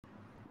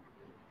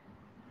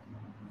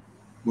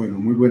Bueno,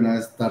 muy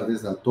buenas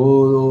tardes a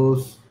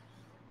todos.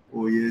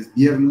 Hoy es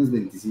viernes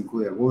 25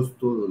 de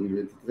agosto de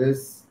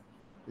 2023.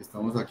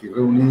 Estamos aquí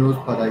reunidos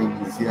para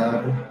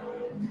iniciar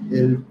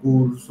el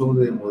curso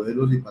de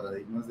modelos y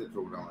paradigmas de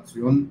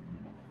programación,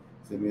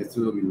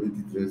 semestre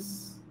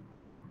 2023-2,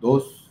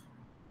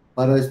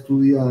 para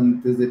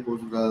estudiantes de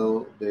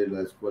posgrado de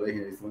la Escuela de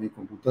Ingeniería y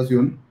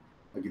Computación.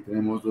 Aquí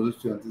tenemos 2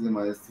 estudiantes de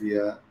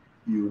maestría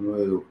y uno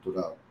de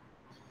doctorado.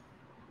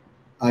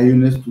 Hay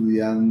un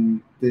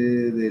estudiante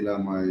de la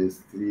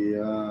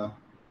maestría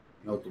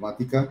en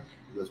automática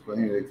de la Escuela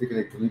de Eléctrica y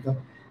Electrónica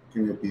que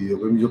me pidió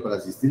permiso para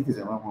asistir, que se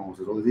llama Juan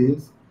José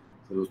Rodríguez.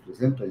 Se los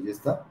presento, ahí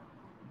está.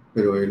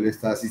 Pero él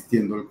está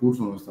asistiendo al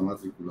curso, no está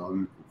matriculado en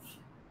el curso.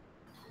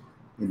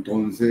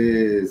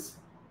 Entonces,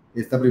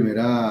 este primer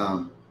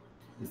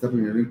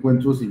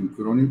encuentro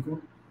sincrónico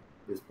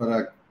es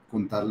para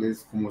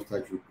contarles cómo está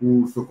hecho el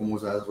curso, cómo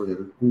se va a desarrollar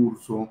el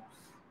curso.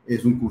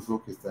 Es un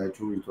curso que está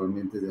hecho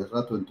virtualmente desde hace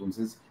rato,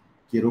 entonces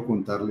quiero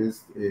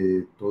contarles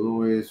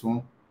todo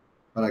eso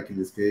para que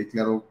les quede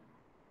claro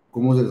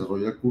cómo se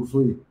desarrolla el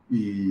curso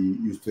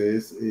y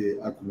ustedes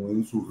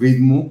acomoden su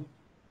ritmo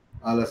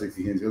a las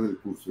exigencias del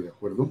curso, ¿de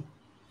acuerdo?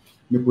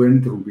 Me pueden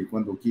interrumpir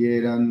cuando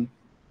quieran,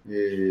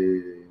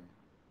 eh,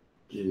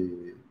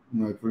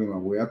 no hay problema.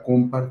 Voy a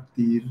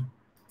compartir.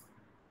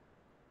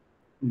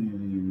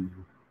 Eh,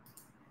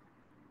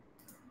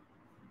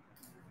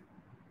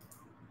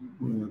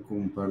 Voy a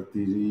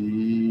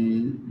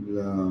compartir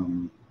la.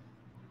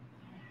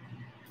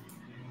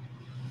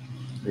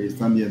 Ahí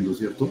están viendo,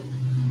 ¿cierto?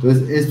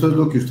 Entonces, esto es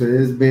lo que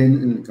ustedes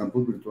ven en el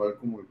campus virtual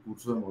como el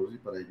curso de modelos y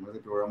paradigmas de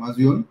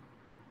programación.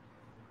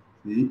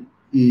 ¿Sí?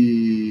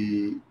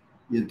 Y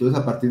entonces,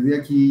 a partir de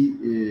aquí,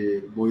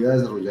 voy a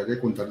desarrollar y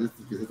a contarles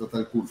de qué se trata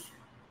el curso.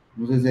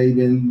 No sé si ahí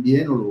ven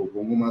bien o lo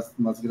pongo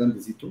más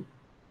grandecito.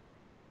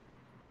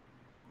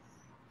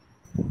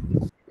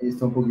 Ahí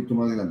está un poquito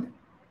más grande.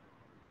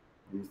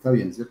 Ahí está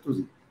bien, ¿cierto?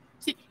 Sí.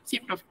 Sí,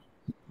 profe.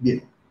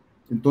 Bien.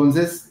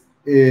 Entonces,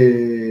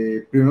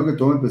 primero que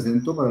todo me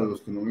presento para los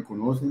que no me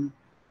conocen.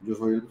 Yo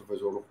soy el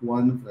profesor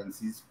Juan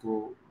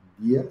Francisco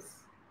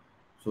Díaz.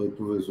 Soy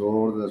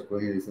profesor de la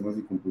Escuela de Sistemas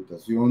y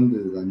Computación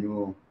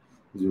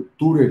desde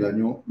octubre del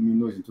año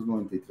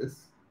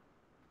 1993.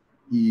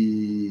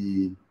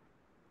 Y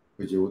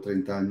pues llevo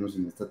 30 años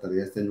en esta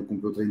tarea. Este año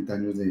cumplo 30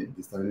 años de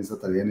estar en esta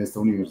tarea en esta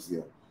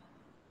universidad.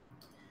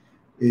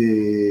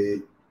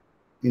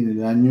 En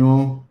el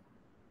año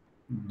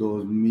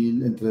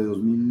 2000, entre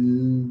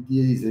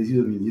 2016 y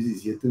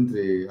 2017,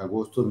 entre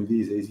agosto de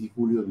 2016 y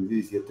julio de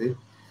 2017,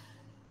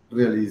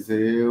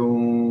 realicé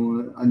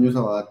un año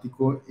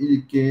sabático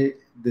y que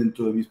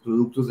dentro de mis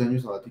productos de año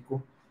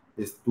sabático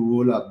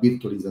estuvo la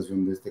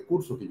virtualización de este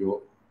curso que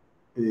yo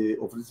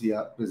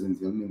ofrecía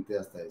presencialmente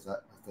hasta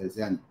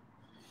ese año.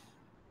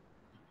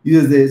 Y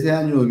desde ese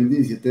año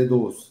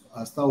 2017-2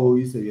 hasta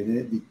hoy se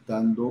viene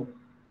dictando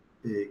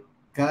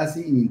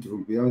casi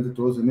ininterrumpidamente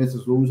todos los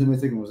semestres. Hubo un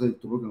semestre que no se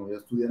dictó porque no había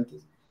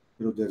estudiantes,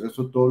 pero de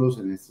resto todos los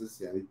semestres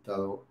se ha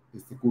dictado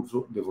este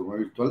curso de forma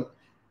virtual,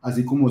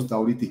 así como está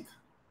ahorita.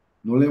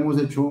 No le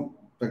hemos hecho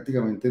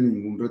prácticamente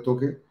ningún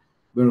retoque.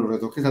 Bueno,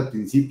 retoques al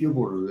principio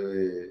por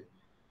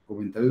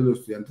comentarios de los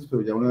estudiantes,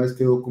 pero ya una vez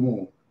quedó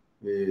como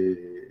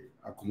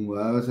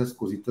acomodadas esas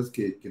cositas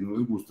que no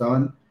les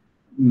gustaban,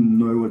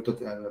 no he vuelto a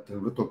tener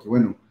un retoque.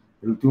 Bueno,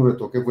 el último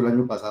retoque fue el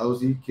año pasado,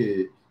 sí,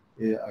 que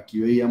aquí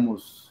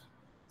veíamos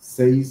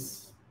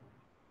 6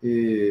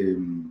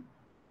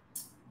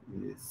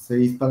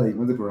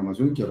 paradigmas de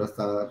programación, que ahora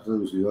está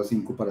reducido a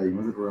 5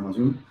 paradigmas de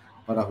programación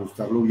para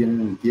ajustarlo bien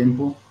en el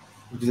tiempo,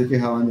 porque se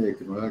quejaban de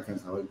que no les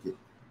alcanzaba el tiempo.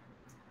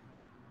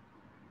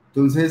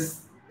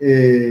 Entonces,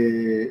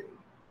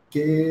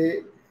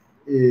 ¿qué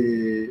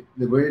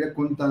les voy a ir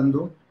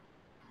contando?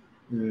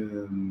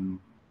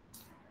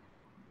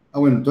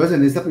 Bueno, entonces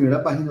en esta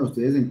primera página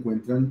ustedes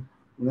encuentran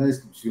una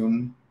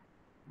descripción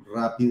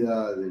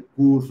rápida del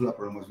curso. La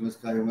programación es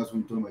cada vez un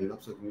asunto de mayor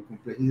abstracción y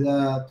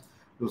complejidad.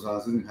 Los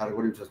avances en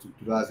hardware e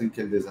infraestructura hacen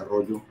que el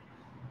desarrollo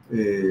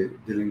del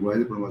lenguaje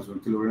de programación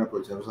que logren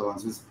aprovechar los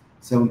avances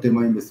sea un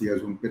tema de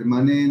investigación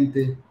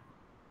permanente.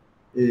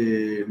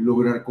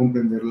 Lograr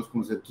comprender los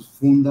conceptos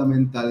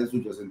fundamentales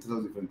subyacentes a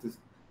los diferentes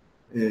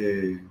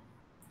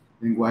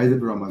lenguajes de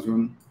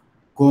programación,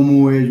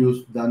 cómo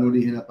ellos dan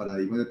origen a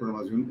paradigmas de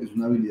programación, es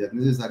una habilidad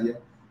necesaria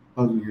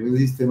para los ingenieros de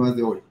sistemas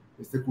de hoy.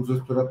 Este curso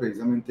explora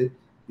precisamente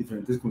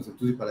diferentes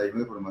conceptos y paradigmas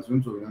de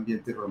programación sobre un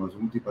ambiente de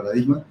programación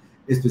multiparadigma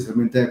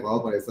especialmente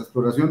adecuado para esta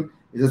exploración.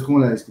 Esa es como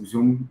la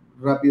descripción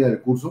rápida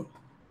del curso,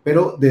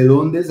 pero ¿de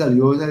dónde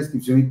salió esa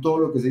descripción y todo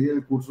lo que sigue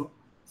del curso?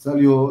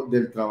 Salió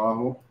del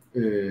trabajo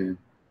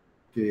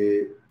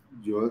que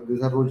yo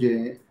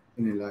desarrollé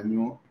en el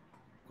año,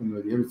 cuando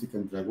le dije,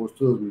 entre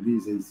agosto de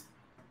 2016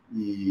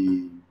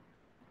 y,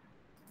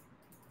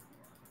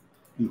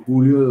 y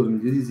julio de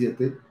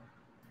 2017,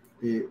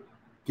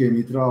 que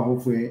mi trabajo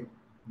fue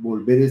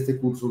volver este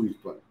curso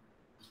virtual.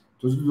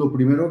 Entonces, lo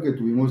primero que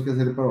tuvimos que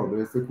hacer para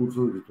volver este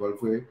curso virtual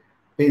fue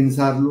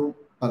pensarlo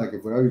para que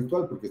fuera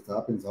virtual, porque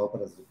estaba pensado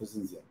para ser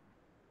presencial.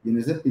 Y en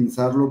ese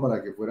pensarlo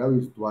para que fuera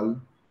virtual,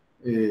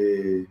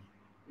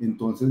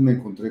 entonces me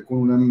encontré con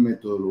una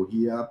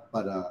metodología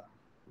para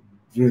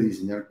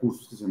rediseñar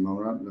cursos que se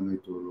llamaba la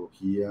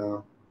metodología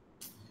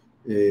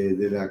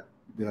de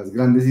las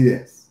grandes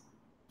ideas.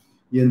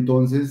 Y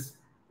entonces,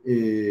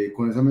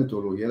 con esa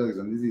metodología de las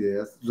grandes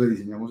ideas,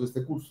 rediseñamos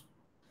este curso.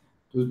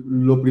 Entonces,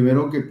 lo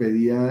primero que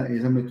pedía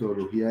esa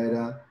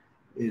metodología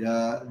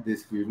era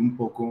describir un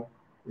poco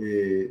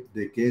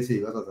de qué se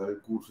iba a tratar el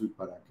curso y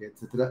para qué,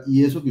 etcétera.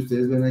 Y eso que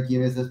ustedes ven aquí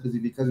en esta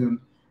especificación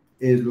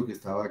es lo que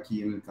estaba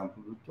aquí en el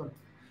campus virtual.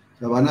 O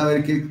sea, van a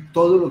ver que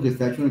todo lo que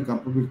está hecho en el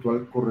campus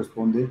virtual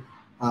corresponde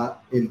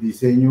a el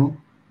diseño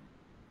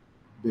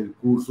del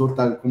curso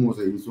tal como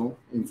se hizo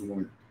en su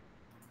momento.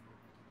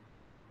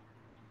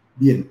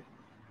 Bien,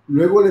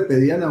 luego le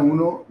pedían a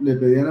uno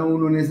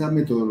en esa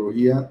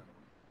metodología,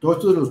 todo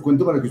esto se los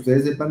cuento para que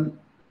ustedes sepan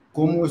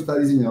cómo está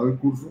diseñado el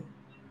curso,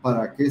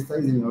 para qué está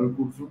diseñado el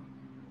curso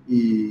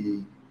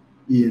y,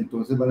 y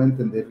entonces van a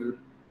entender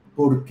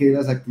por qué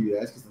las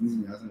actividades que están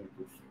diseñadas en el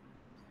curso.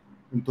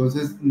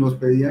 Entonces nos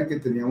pedían que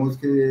teníamos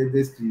que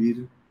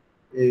describir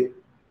eh,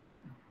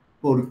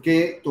 por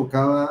qué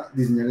tocaba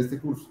diseñar este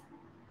curso.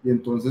 Y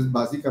entonces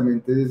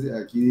básicamente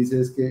aquí dice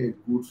es que el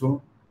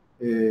curso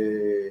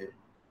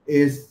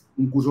es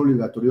un curso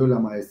obligatorio de la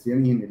maestría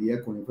en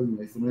ingeniería con énfasis en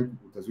sistemas de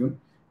computación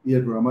y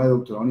el programa de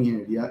doctorado en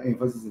ingeniería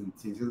énfasis en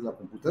ciencias de la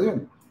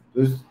computación.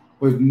 Entonces,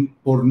 pues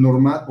por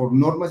norma,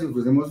 si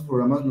ofrecemos esos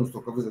programas, nos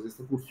toca ofrecer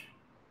este curso,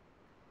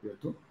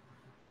 ¿cierto?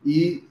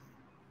 Y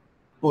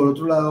por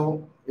otro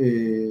lado,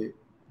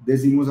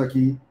 decimos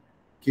aquí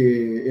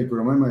que el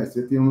programa de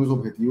maestría tiene unos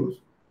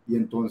objetivos y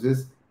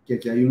entonces que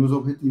aquí hay unos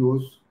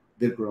objetivos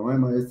del programa de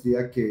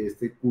maestría que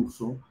este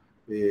curso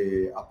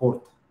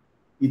aporta.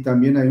 Y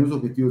también hay unos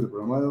objetivos del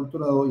programa de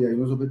doctorado y hay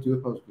unos objetivos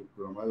para los que el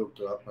programa de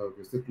doctorado, para lo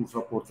que este curso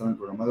aporta en el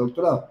programa de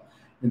doctorado.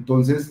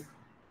 Entonces,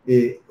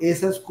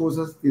 esas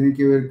cosas tienen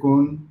que ver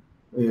con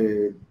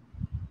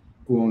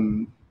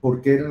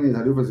por qué era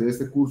necesario ofrecer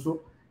este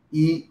curso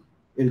y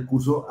el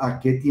curso a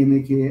qué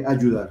tiene que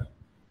ayudar.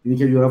 Tiene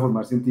que ayudar a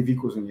formar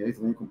científicos en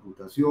ingeniería de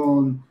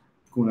computación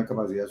con una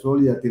capacidad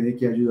sólida, tiene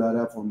que ayudar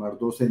a formar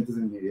docentes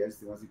en ingeniería de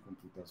sistemas y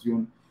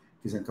computación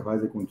que sean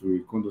capaces de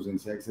contribuir con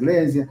docencia de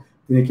excelencia,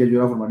 tiene que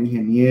ayudar a formar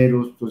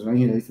ingenieros, profesionales en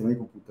ingeniería de sistemas de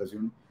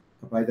computación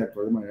capaces de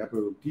actuar de manera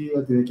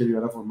productiva, tiene que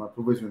ayudar a formar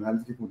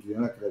profesionales que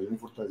contribuyan a la creación y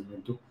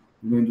fortalecimiento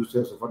de una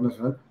industria de software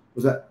nacional.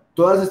 O sea,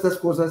 todas estas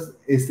cosas,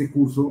 este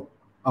curso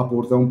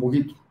aporta un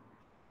poquito.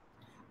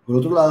 Por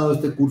otro lado,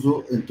 este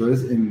curso,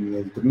 entonces, en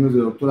el términos de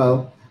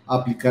doctorado,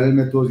 aplicar el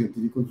método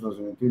científico en su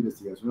razonamiento de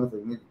investigación a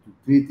través de una actitud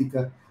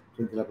crítica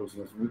frente a la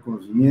aproximación del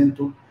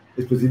conocimiento,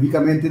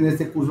 específicamente en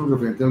este curso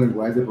referente a los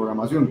lenguajes de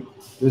programación.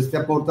 Entonces, este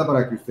aporta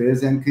para que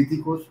ustedes sean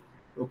críticos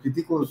o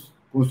críticos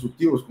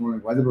constructivos como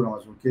lenguajes de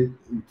programación que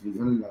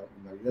utilizan en la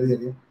vida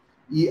diaria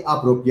y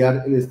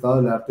apropiar el estado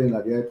del arte en el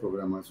área de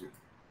programación.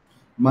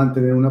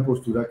 Mantener una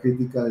postura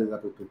crítica desde la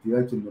perspectiva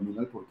de quien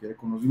domina el porqué del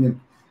conocimiento.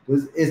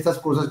 Entonces, estas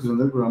cosas que son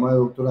del programa de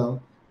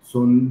doctorado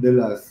son de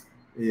las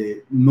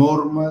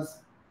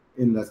normas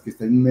en las que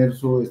está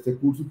inmerso este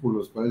curso y por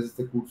los cuales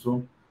este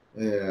curso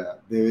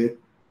debe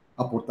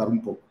aportar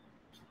un poco.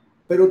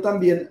 Pero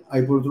también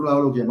hay por otro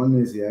lado lo que llaman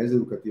necesidades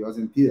educativas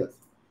sentidas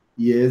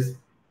y es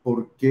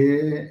por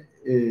qué,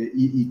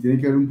 y tiene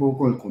que ver un poco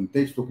con el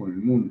contexto, con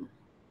el mundo,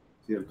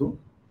 ¿cierto?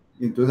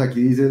 Entonces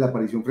aquí dice la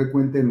aparición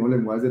frecuente de nuevos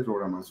lenguajes de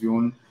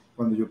programación.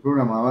 Cuando yo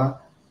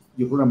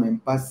programé en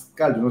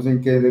Pascal, yo no sé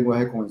en qué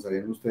lenguaje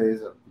comenzarían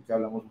ustedes, aquí que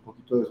hablamos un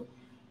poquito de eso.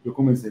 Yo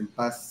comencé en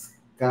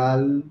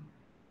Pascal,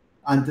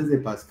 antes de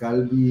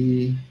Pascal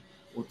vi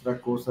otra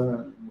cosa,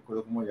 no me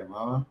acuerdo cómo se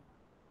llamaba,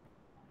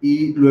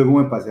 y luego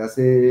me pasé a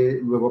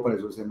C, luego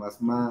apareció C++,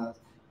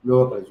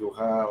 luego apareció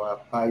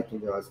Java,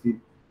 Python,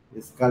 JavaScript,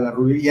 Scala,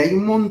 Ruby, y hay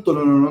un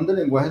montón de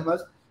lenguajes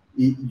más,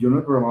 y yo no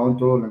he programado en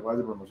todos los lenguajes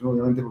de programación,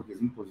 obviamente porque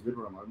es imposible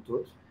programar en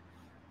todos,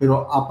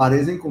 pero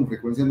aparecen con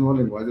frecuencia nuevos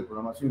lenguajes de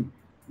programación,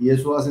 y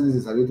eso hace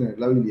necesario tener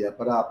la habilidad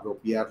para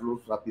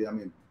apropiarlos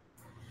rápidamente.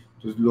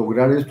 Entonces,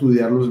 lograr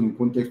estudiarlos en un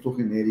contexto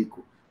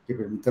genérico que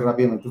permite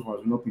rápidamente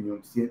formarse una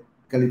opinión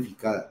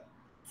calificada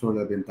sobre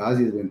las ventajas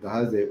y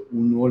desventajas de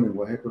un nuevo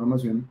lenguaje de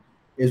programación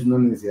es una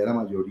necesidad de la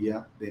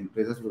mayoría de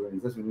empresas y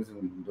organizaciones en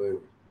el mundo de hoy.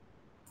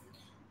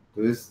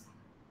 Entonces,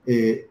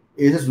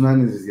 esa es una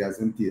necesidad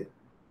sentida.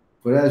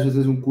 Fuera de eso,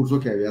 este es un curso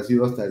que había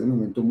sido hasta ese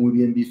momento muy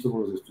bien visto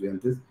por los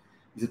estudiantes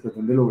y se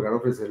pretende lograr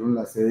ofrecerlo en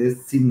las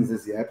sedes sin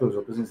necesidad de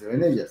profesor presencial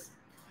en ellas,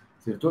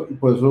 ¿cierto? Y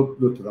por eso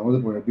lo tratamos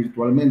de poner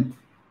virtualmente.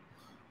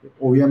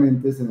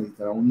 Obviamente se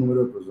necesitará un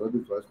número de profesores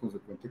virtuales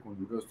consecuente con el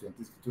número de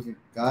estudiantes inscritos en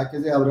cada que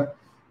se abra.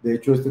 De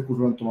hecho, este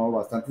curso lo han tomado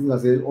bastantes de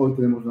las sedes. Hoy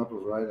tenemos una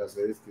profesora de las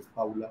sedes que es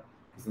Paula,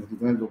 que está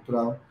inscrita en el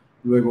doctorado.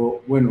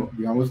 Luego, bueno,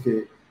 digamos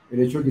que el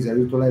hecho de que sea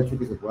virtual ha hecho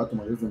que se pueda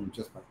tomar desde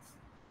muchas partes.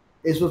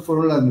 Esas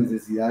fueron las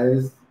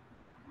necesidades,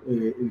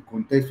 el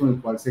contexto en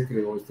el cual se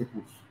creó este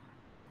curso.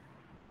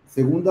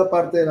 Segunda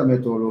parte de la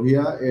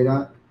metodología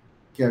era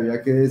que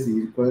había que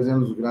decidir cuáles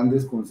eran los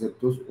grandes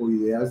conceptos o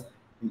ideas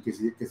en que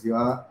se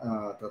iba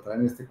a tratar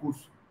en este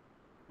curso.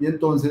 Y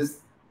entonces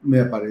me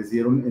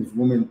aparecieron en su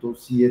momento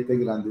 7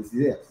 grandes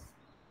ideas.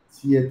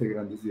 7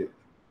 grandes ideas.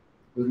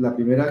 Entonces, la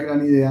primera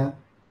gran idea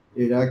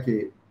era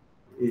que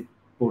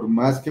por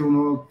más que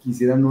uno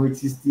quisiera, no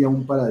existía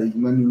un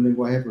paradigma ni un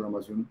lenguaje de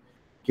programación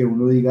que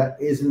uno diga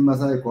es el más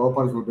adecuado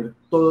para resolver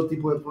todo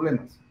tipo de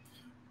problemas.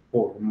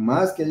 Por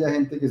más que haya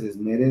gente que se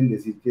esmere en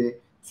decir que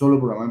solo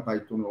programa en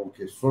Python, o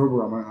que solo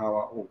programa en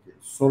Java, o que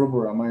solo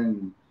programa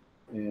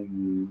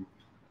en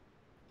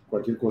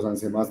cualquier cosa, en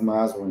C++,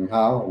 o en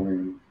Java, o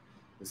en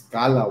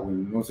Scala, o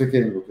en no sé qué,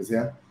 en lo que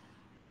sea,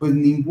 pues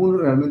ninguno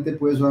realmente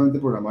puede solamente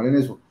programar en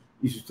eso.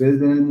 Y si ustedes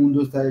ven, el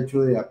mundo está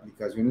hecho de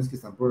aplicaciones que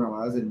están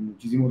programadas en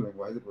muchísimos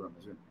lenguajes de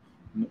programación.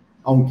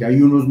 Aunque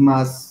hay unos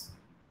más,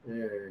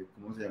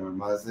 ¿cómo se llaman?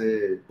 Más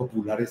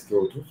populares que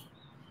otros.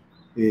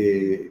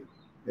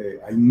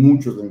 Hay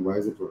muchos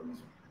lenguajes de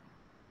programación.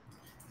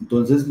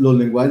 Entonces, los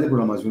lenguajes de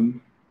programación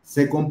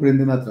se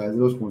comprenden a través de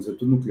los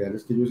conceptos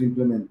nucleares que ellos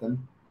implementan,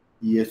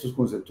 y estos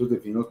conceptos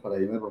definen los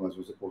paradigmas de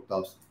programación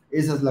soportados.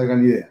 Esa es la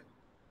gran idea,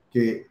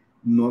 que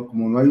no,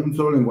 como no hay un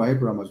solo lenguaje de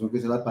programación que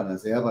sea la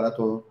panacea para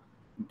todo,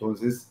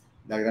 entonces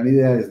la gran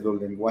idea es los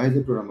lenguajes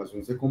de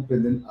programación se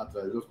comprenden a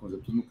través de los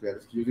conceptos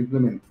nucleares que ellos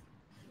implementan,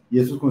 y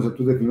estos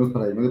conceptos definen los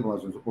paradigmas de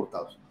programación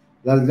soportados.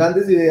 Las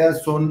grandes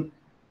ideas son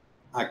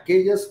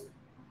aquellas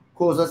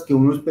cosas que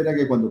uno espera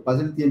que cuando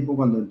pase el tiempo,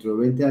 cuando dentro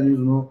de 20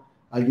 años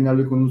alguien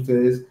hable con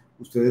ustedes,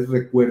 ustedes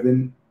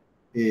recuerden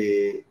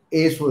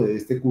eso de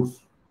este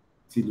curso.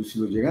 Si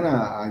lo llegan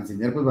a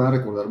enseñar, pues van a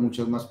recordar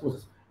muchas más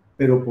cosas,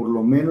 pero por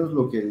lo menos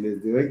lo que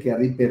les debe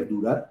quedar y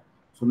perdurar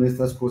son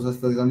estas cosas,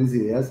 estas grandes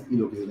ideas, y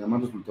lo que se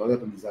llaman resultados de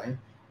aprendizaje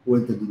o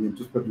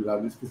entendimientos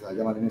perdurables, que se va a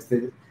llamar en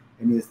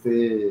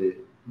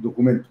este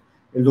documento.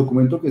 El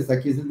documento que está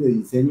aquí es el de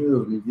diseño de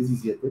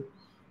 2017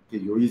 que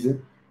yo hice,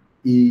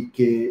 y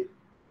que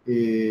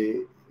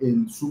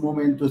en su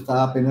momento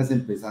estaba apenas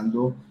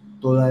empezando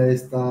toda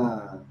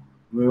esta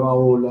nueva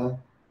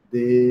ola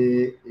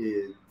de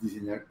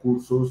diseñar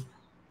cursos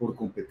por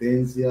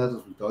competencias,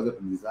 resultados de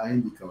aprendizaje,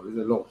 indicadores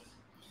de logros.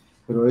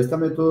 Pero esta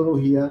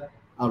metodología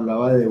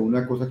hablaba de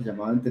una cosa que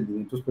llamaba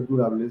entendimientos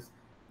perdurables,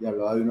 y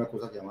hablaba de una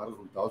cosa que llamaba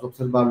resultados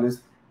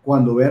observables.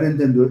 Cuando vean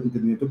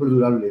entendimiento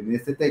perdurable en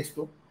este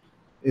texto,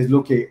 es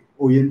lo que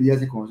hoy en día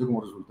se conoce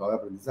como resultado de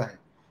aprendizaje.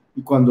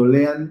 Y cuando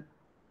lean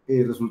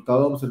el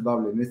resultado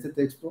observable en este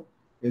texto,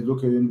 es lo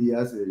que hoy en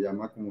día se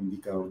llama como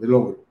indicador de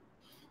logro.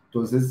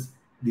 Entonces,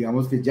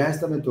 digamos que ya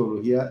esta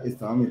metodología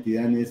estaba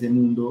metida en ese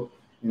mundo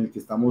en el que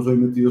estamos hoy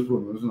metidos, por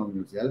lo menos en la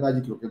Universidad del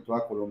Valle, creo que en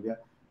toda Colombia,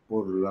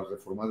 por las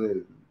reformas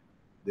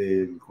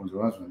del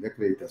Consejo Nacional de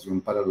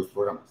Acreditación para los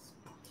programas.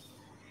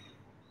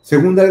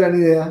 Segunda gran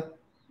idea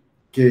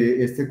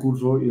que este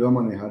curso iba a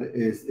manejar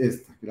es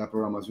esta, que la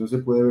programación se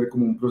puede ver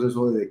como un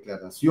proceso de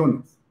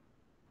declaraciones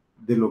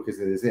de lo que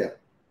se desea,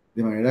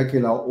 de manera que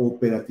la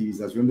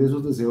operativización de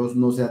esos deseos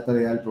no sea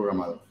tarea del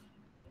programador.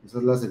 Esa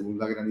es la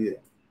segunda gran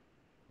idea.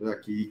 Entonces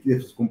aquí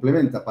después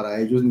complementa, para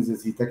ellos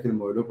necesita que el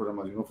modelo de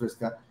programación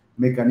ofrezca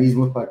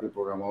mecanismos para que el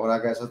programador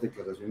haga esas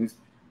declaraciones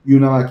y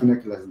una máquina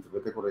que las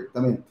interprete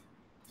correctamente.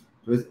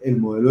 Entonces, el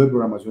modelo de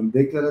programación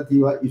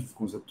declarativa y sus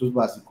conceptos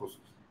básicos,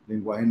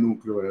 lenguaje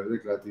núcleo, variables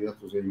declarativas,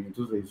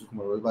 procedimientos, registros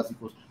como valores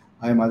básicos,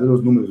 además de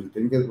los números y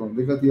técnicas de programación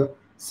declarativa,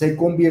 se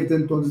convierte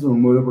entonces en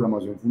un modelo de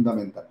programación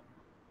fundamental.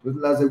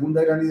 Entonces, la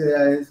segunda gran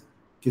idea es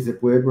que se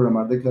puede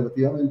programar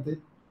declarativamente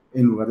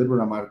en lugar de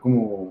programar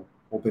como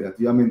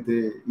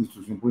operativamente,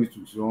 instrucción por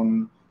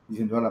instrucción,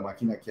 diciendo a la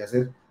máquina qué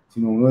hacer,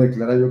 sino uno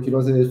declara yo quiero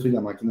hacer esto y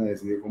la máquina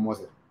decide cómo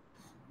hacer.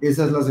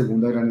 Esa es la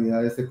segunda gran idea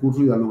de este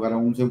curso, y da lugar a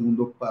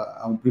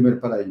un primer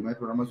paradigma de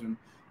programación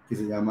que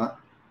se llama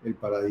el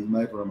paradigma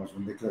de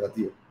programación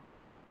declarativa.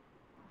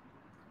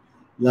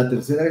 La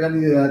tercera gran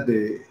idea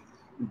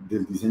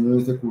del diseño de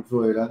este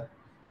curso era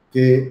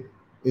que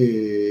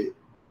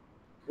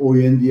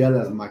hoy en día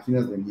las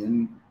máquinas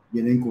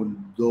vienen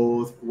con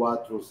 2,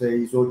 4,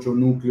 6, 8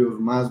 núcleos,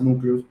 más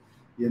núcleos,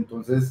 y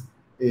entonces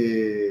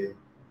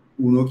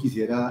uno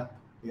quisiera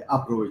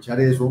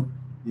aprovechar eso,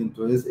 y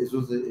entonces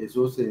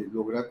eso se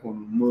logra con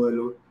un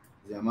modelo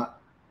que se llama,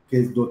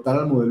 que es dotar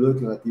al modelo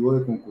declarativo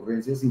de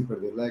concurrencia sin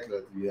perder la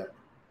declaratividad.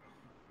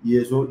 Y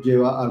eso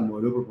lleva al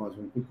modelo de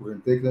programación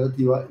concurrente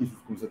declarativa y sus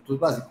conceptos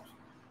básicos.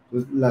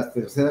 Entonces, la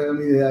tercera gran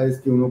idea es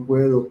que uno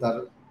puede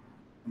dotar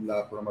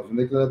la programación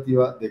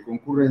declarativa de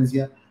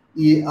concurrencia,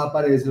 y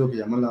aparece lo que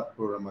llaman la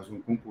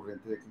programación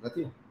concurrente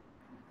declarativa.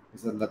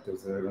 Esa es la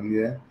tercera gran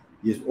idea,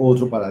 y es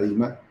otro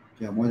paradigma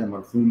que vamos a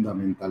llamar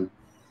fundamental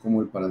como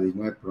el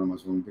paradigma de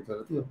programación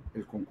declarativa,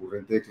 el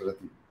concurrente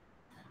declarativo.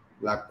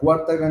 La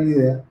cuarta gran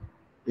idea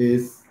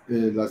es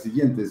la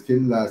siguiente, es que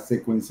la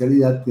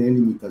secuencialidad tiene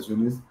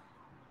limitaciones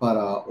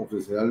para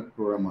ofrecer al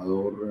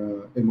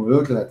programador, el modelo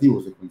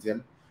declarativo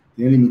secuencial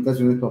tiene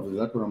limitaciones para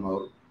ofrecer al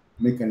programador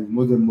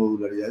mecanismos de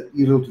modularidad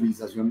y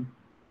reutilización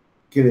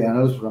que le dan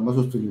a los programas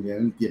sostenibilidad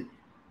en el tiempo.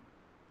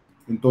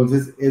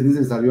 Entonces es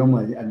necesario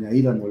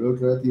añadir al modelo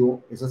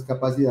declarativo esas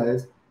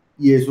capacidades,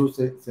 y eso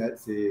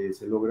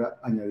se logra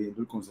añadiendo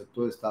el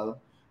concepto de estado,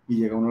 y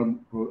llega uno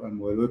al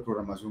modelo de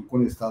programación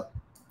con estado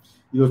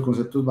y los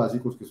conceptos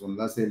básicos, que son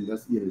las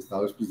celdas y el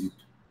estado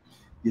explícito.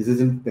 Y ese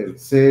es el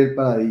tercer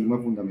paradigma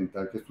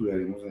fundamental que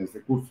estudiaremos en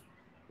este curso,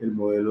 el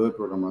modelo de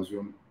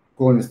programación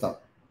con estado.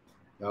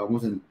 Ya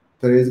vamos en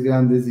tres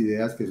grandes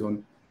ideas que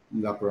son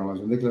la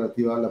programación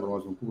declarativa, la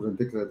programación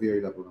concurrente declarativa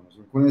y la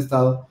programación con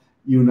estado,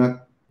 y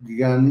una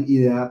gran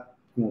idea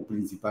como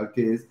principal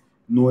que es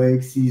no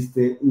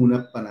existe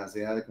una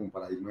panacea de como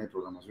paradigma de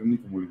programación ni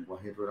como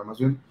lenguaje de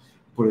programación,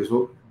 por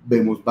eso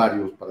vemos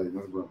varios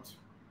paradigmas de programación.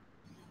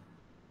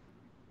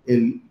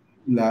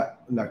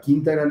 La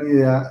quinta gran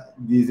idea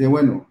dice,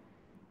 bueno,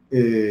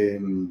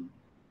 el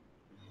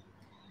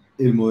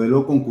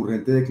modelo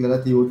concurrente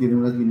declarativo tiene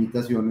unas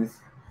limitaciones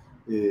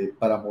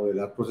para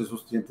modelar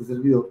procesos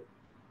cliente-servidor,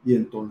 y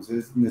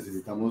entonces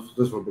necesitamos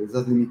resolver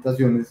esas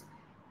limitaciones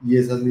y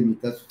esas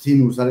limitaciones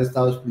sin usar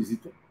estado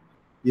explícito,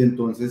 y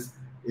entonces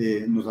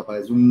nos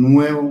aparece un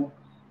nuevo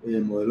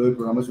modelo de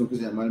programación que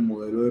se llama el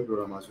modelo de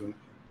programación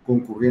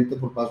concurrente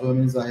por paso de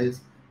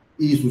mensajes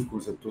y sus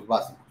conceptos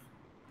básicos,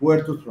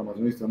 puertos,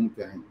 programación y sistemas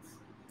multiagentes.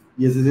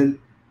 Y ese es el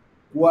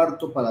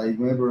cuarto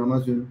paradigma de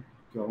programación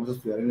que vamos a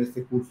estudiar en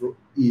este curso,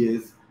 y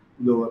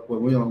lo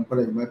podemos llamar un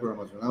paradigma de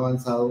programación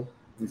avanzado,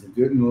 en el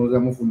sentido de que no lo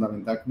llamo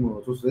fundamental como los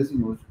otros tres,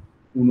 sino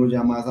uno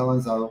ya más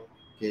avanzado,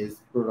 que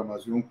es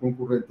programación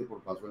concurrente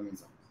por paso de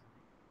mensajes.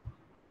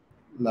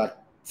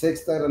 La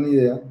sexta gran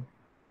idea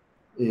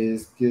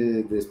es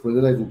que después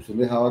de la irrupción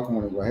de Java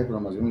como lenguaje de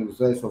programación en la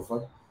industria de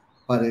software,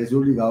 parece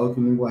obligado que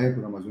un lenguaje de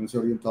programación sea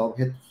orientado a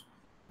objetos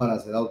para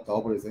ser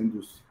adoptado por esta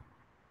industria,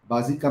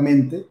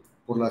 básicamente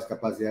por las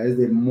capacidades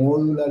de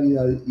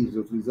modularidad y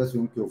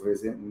reutilización que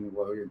ofrece un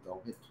lenguaje orientado a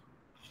objetos.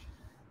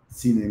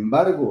 Sin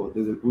embargo,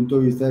 desde el punto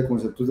de vista de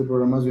conceptos de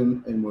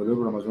programación, el modelo de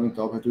programación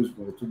orientado a objetos y sus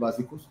conceptos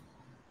básicos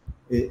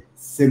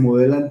se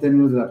modela en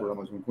términos de la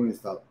programación con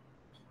estado,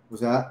 o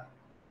sea,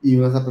 y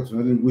unas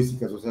abstracciones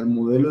lingüísticas. O sea, el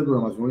modelo de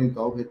programación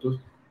orientado a objetos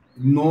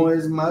no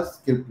es más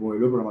que el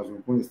modelo de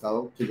programación con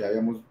estado, que ya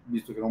habíamos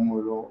visto que era un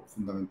modelo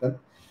fundamental,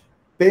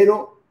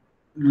 pero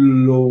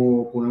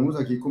lo ponemos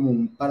aquí como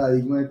un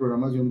paradigma de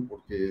programación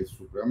porque es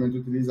supremamente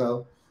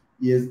utilizado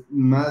y es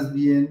más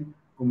bien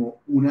como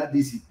una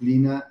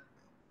disciplina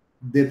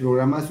de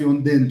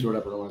programación dentro de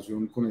la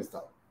programación con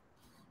estado.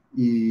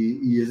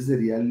 Y ese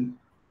sería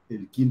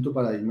el quinto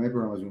paradigma de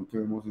programación que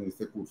vemos en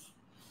este curso.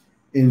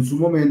 En su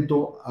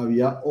momento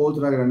había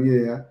otra gran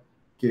idea,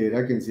 que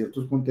era que en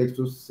ciertos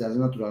contextos se hace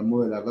natural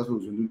modelar la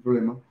solución de un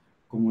problema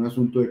como un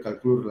asunto de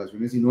cálculo de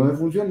relaciones y no de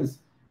funciones,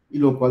 y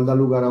lo cual da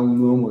lugar a un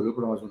nuevo modelo de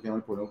programación que se llama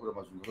el modelo de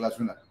programación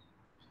relacional.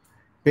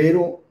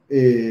 Pero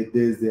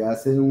desde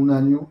hace un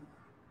año,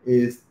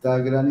 esta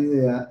gran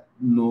idea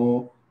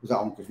no, o sea,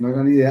 aunque es una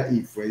gran idea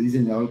y fue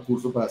diseñado el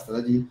curso para estar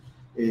allí,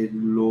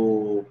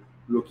 lo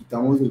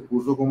quitamos del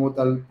curso como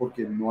tal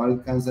porque no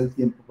alcanza el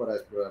tiempo para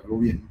explorarlo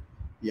bien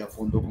y a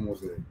fondo como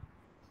se debe.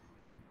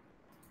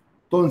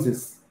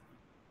 Entonces,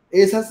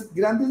 esas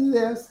grandes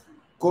ideas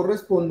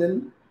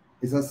corresponden,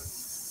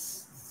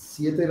 esas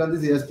 7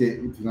 grandes ideas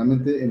que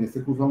finalmente en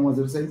este curso vamos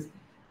a hacer 6,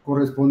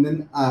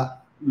 corresponden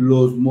a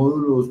los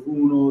módulos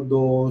 1,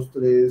 2,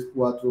 3,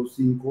 4,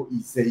 5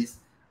 y 6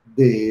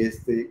 de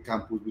este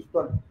campus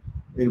virtual.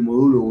 El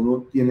módulo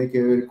 1 tiene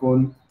que ver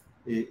con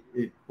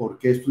por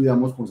qué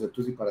estudiamos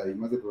conceptos y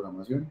paradigmas de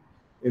programación.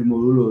 El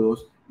módulo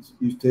 2,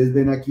 y ustedes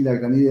ven aquí la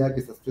gran idea que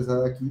está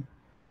expresada aquí,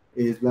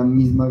 es la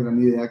misma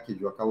gran idea que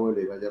yo acabo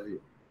de leer allá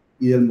arriba.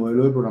 Y del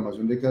modelo de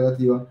programación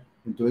declarativa,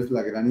 entonces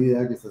la gran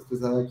idea que está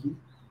expresada aquí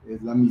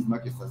es la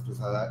misma que está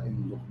expresada en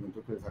el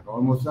documento que les acabo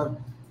de mostrar.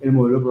 El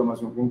modelo de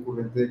programación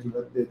concurrente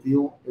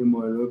declarativo, el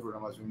modelo de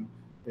programación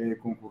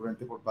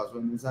concurrente por paso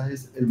de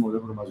mensajes, el modelo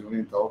de programación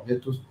orientado a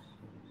objetos,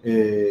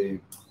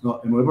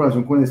 no, el modelo de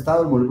programación con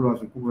estado, el modelo de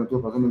programación concurrente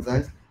por paso de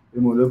mensajes,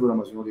 el modelo de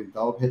programación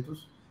orientado a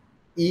objetos,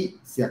 y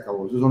se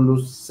acabó. Esos son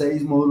los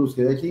 6 módulos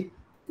que hay aquí,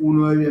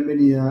 uno de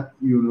bienvenida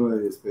y uno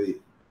de despedida.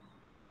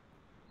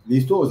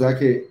 ¿Listo? O sea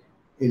que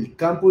el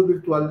campus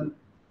virtual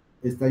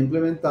está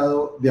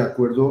implementado de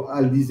acuerdo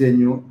al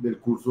diseño del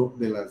curso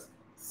de las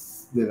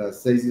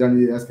 6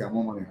 grandes ideas que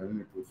vamos a manejar en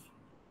el curso.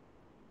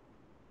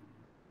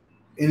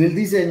 En el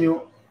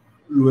diseño,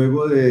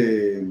 luego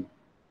de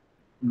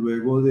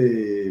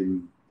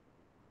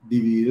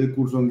dividir el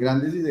curso en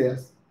grandes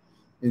ideas,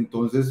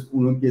 entonces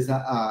uno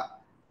empieza a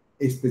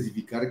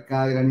especificar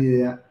cada gran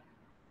idea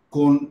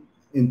con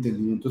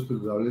entendimientos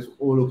perdurables,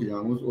 o lo que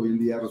llamamos hoy en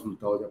día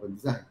resultados de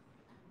aprendizaje.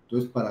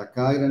 Entonces, para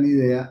cada gran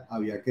idea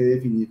había que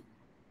definir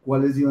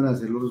cuáles iban a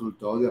ser los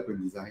resultados de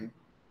aprendizaje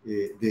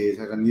de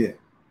esa gran idea.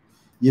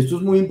 Y esto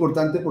es muy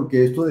importante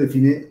porque esto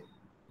define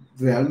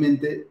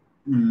realmente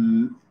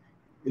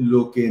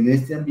lo que en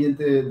este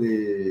ambiente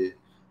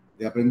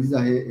de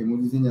aprendizaje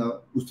hemos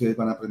diseñado, ustedes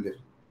van a aprender.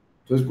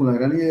 Entonces, con la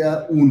gran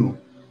idea 1,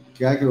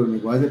 que haga que los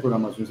lenguajes de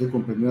programación se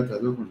comprenden a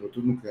través de los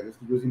conceptos nucleares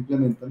que ellos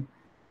implementan,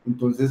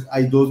 entonces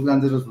hay 2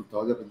 grandes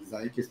resultados de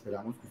aprendizaje que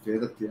esperamos que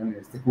ustedes adquieran en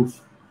este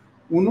curso.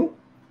 Uno,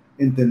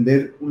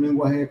 entender un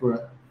lenguaje de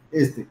programación,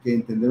 que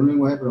entender un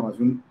lenguaje de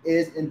programación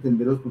es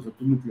entender los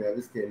conceptos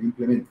nucleares que él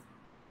implementa.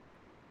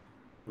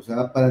 O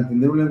sea, para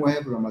entender un lenguaje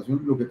de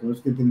programación, lo que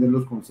tenemos que entender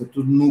los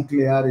conceptos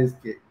nucleares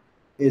que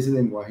ese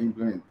lenguaje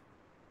implementa.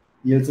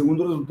 Y el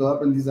segundo resultado de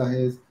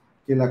aprendizaje es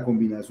que la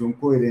combinación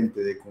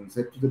coherente de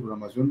conceptos de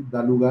programación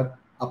da lugar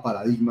a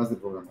paradigmas de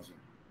programación.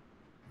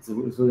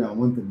 Eso lo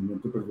llamamos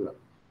entendimiento perdural.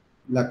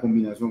 La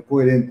combinación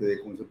coherente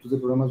de conceptos de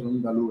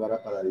programación da lugar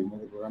a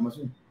paradigmas de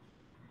programación.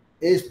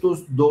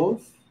 Estos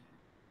dos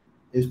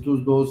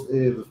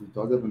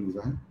resultados de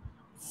aprendizaje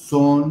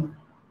son,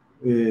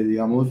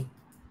 digamos,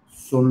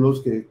 son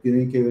los que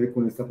tienen que ver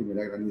con esta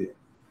primera gran idea.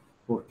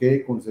 ¿Por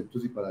qué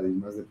conceptos y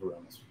paradigmas de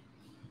programación?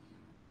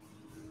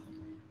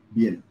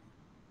 Bien.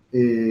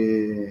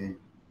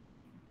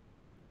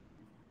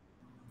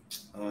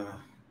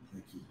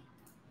 Aquí.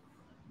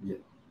 Bien.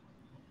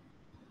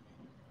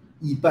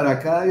 Y para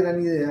cada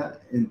gran idea,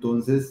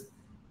 entonces,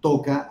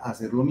 toca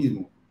hacer lo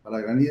mismo. Para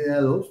la gran idea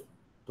 2,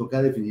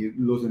 toca definir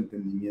los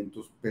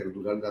entendimientos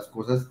perdurales, las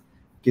cosas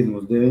que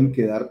nos deben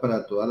quedar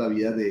para toda la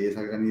vida de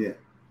esa gran idea.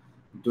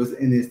 Entonces,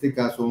 en este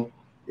caso,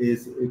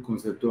 es el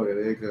concepto de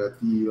variable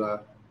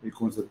declarativa, el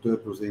concepto de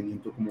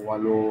procedimiento como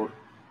valor,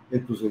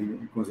 el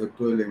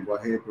concepto del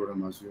lenguaje de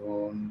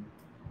programación,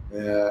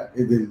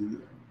 de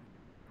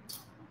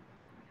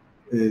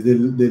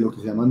lo que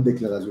se llaman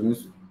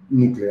declaraciones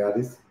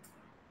nucleares,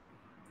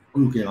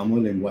 lo que llamamos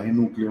el lenguaje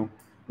núcleo.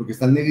 Lo que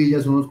está en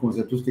negrilla son los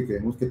conceptos que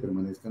queremos que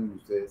permanezcan en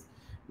ustedes.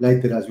 La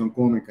iteración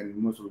como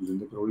mecanismo de solución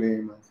de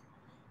problemas,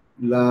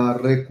 la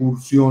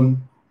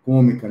recursión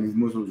como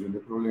mecanismo de solución de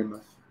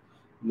problemas,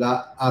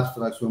 la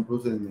abstracción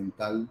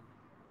procedimental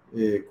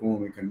como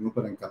mecanismo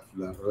para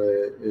encapsular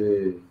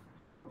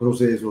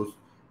procesos,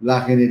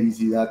 la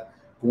genericidad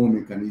como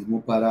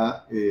mecanismo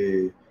para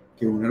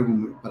que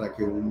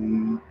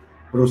un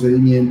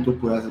procedimiento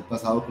pueda ser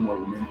pasado como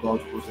argumento a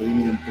otro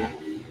procedimiento,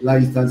 la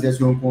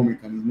instanciación como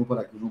mecanismo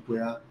para que uno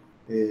pueda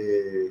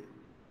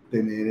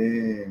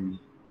tener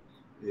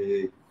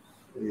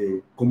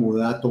como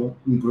dato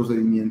un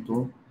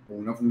procedimiento o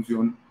una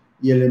función,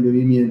 y el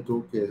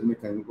embebimiento, que es el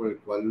mecanismo por el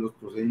cual los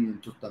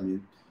procedimientos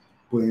también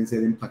pueden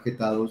ser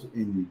empaquetados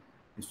en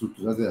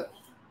estructuras de datos.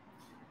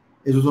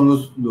 Esos son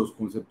los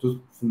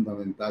conceptos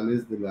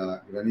fundamentales de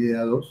la gran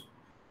idea 2,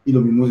 y lo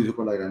mismo se hizo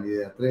con la gran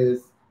idea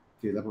 3,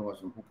 que es la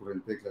programación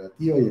concurrente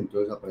declarativa, y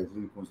entonces aparece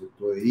el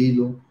concepto de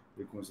hilo,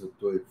 el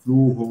concepto de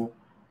flujo,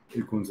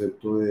 el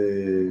concepto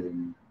de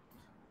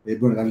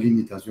bueno, las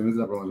limitaciones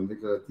de la programación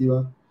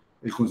declarativa,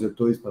 el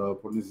concepto de disparador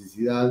por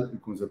necesidad,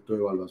 el concepto de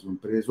evaluación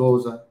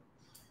perezosa,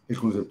 el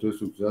concepto de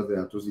estructuras de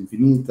datos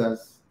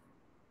infinitas,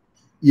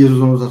 y esos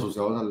son los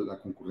asociados a la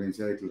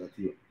concurrencia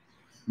declarativa.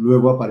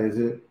 Luego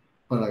aparece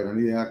para la gran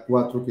idea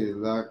 4, que es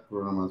la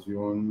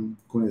programación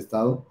con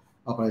estado,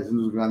 aparecen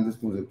los grandes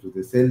conceptos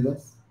de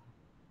celdas,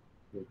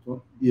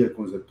 ¿cierto? Y el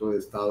concepto de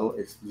estado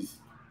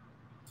explícito,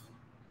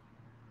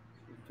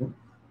 ¿cierto?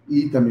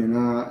 Y también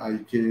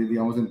hay que,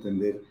 digamos,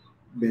 entender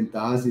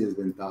ventajas y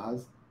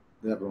desventajas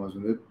de la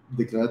programación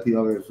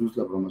declarativa versus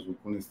la programación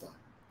con estado.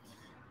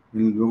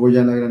 Luego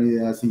ya en la gran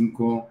idea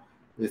 5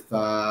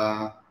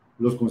 está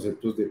los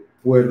conceptos de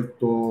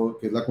puerto,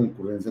 que es la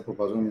concurrencia por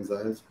paso de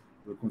mensajes,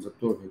 el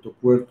concepto de objeto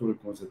puerto, el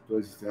concepto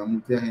de sistema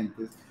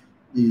multiagentes,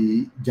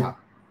 y ya.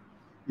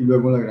 Y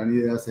luego en la gran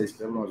idea 6, que es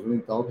la programación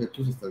orientada a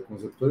objetos, está el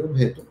concepto de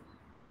objeto,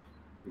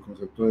 el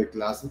concepto de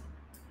clase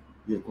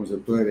y el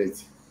concepto de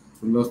herencia.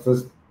 Son las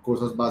tres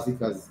cosas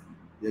básicas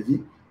de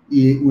allí,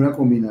 y una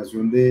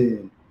combinación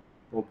de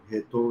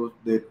objetos,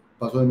 de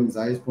paso de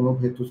mensajes con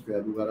objetos, que da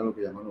lugar a lo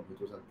que llaman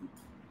objetos activos.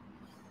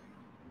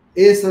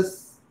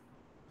 Esas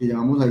que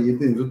llamamos ahí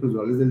entendimientos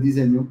procedurales del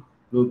diseño,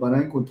 los van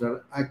a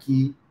encontrar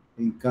aquí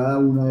en cada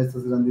una de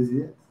estas grandes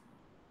ideas.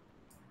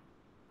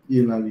 Y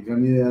en la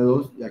gran idea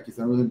 2, y aquí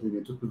están los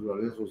entendimientos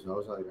procedurales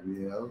asociados a la gran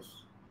idea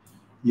 2.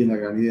 Y en la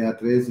gran idea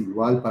 3,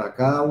 igual, para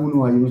cada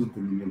uno hay unos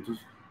entendimientos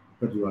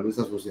procedurales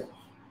asociados,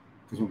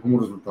 que son como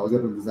resultados de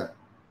aprendizaje.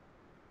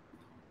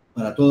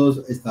 Para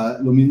todos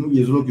está lo mismo,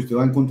 y eso es lo que usted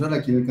va a encontrar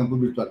aquí en el campus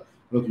virtual.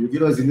 Lo que yo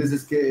quiero decirles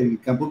es que en el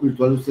campus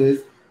virtual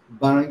ustedes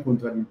van a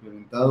encontrar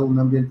implementado un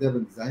ambiente de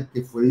aprendizaje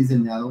que fue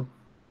diseñado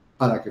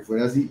para que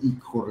fuera así y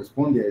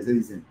corresponde a ese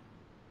diseño.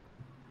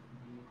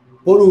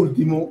 Por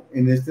último,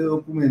 en este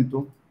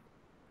documento,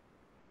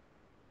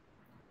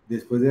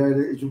 después de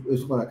haber hecho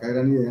eso para cada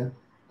gran idea,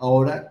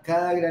 ahora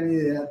cada gran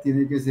idea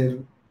tiene que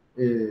ser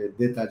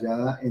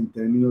detallada en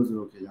términos de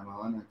lo que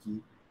llamaban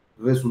aquí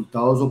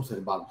resultados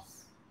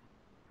observables.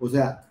 O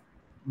sea,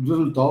 un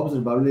resultado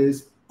observable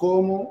es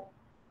cómo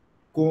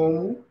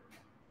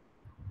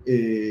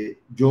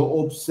yo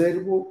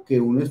observo que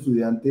un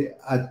estudiante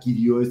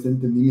adquirió este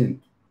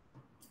entendimiento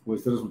o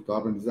este resultado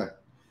de aprendizaje.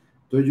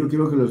 Entonces yo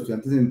quiero que los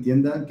estudiantes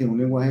entiendan que un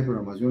lenguaje de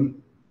programación,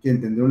 que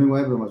entender un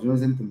lenguaje de programación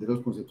es entender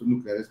los conceptos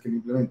nucleares que él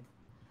implementa.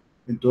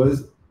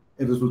 Entonces,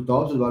 el resultado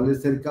observable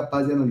es ser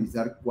capaz de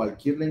analizar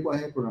cualquier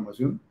lenguaje de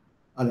programación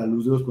a la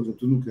luz de los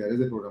conceptos nucleares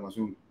de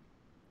programación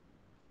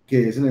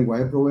que ese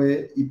lenguaje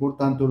provee, y por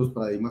tanto los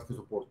paradigmas que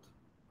soporta,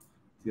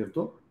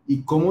 ¿cierto?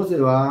 ¿Y cómo se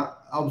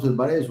va a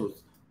observar eso?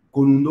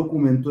 Con un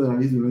documento de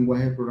análisis de un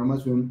lenguaje de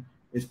programación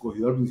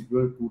escogido al principio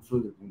del curso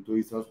desde el punto de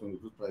vista de los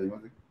conceptos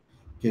paradigmas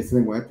que este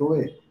lenguaje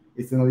provee.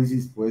 Este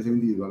análisis puede ser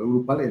individual o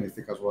grupal, en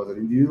este caso va a ser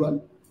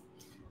individual.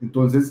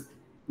 Entonces,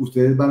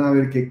 ustedes van a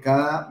ver que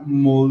cada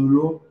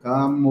módulo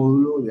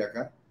de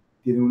acá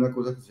tiene una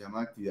cosa que se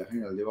llama actividad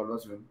general de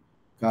evaluación.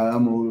 Cada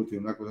módulo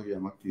tiene una cosa que se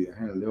llama actividad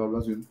general de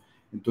evaluación.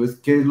 Entonces,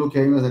 ¿qué es lo que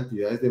hay en las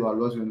actividades de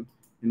evaluación?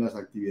 En las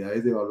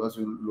actividades de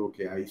evaluación lo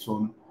que hay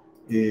son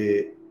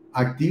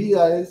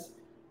actividades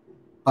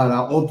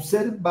para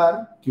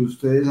observar que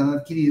ustedes han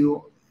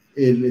adquirido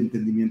el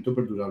entendimiento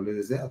perdurable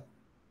deseado.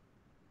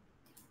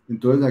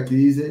 Entonces aquí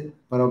dice,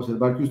 para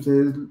observar que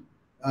ustedes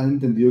han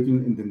entendido que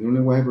entender un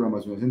lenguaje de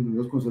programación es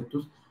entender los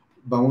conceptos,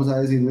 vamos a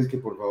decirles que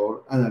por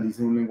favor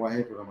analicen un lenguaje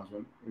de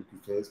programación, el que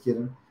ustedes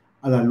quieran,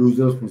 a la luz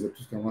de los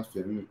conceptos que vamos a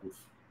estudiar en el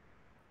curso.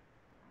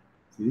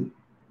 ¿Sí?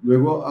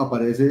 Luego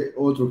aparece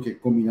otro que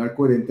combinar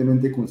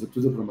coherentemente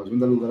conceptos de programación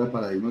da lugar a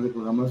paradigmas de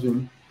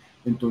programación.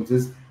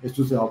 Entonces,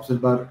 esto se va a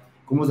observar.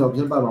 ¿Cómo se va a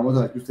observar? Vamos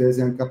a ver que ustedes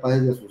sean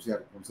capaces de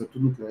asociar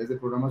conceptos nucleares de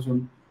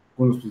programación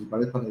con los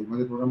principales paradigmas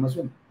de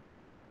programación.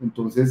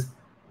 Entonces,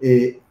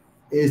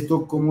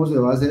 ¿esto cómo se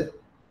va a hacer?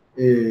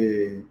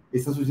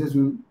 Esta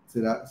asociación se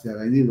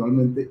hará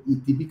individualmente y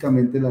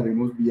típicamente la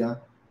haremos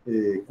vía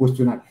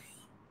cuestionarios.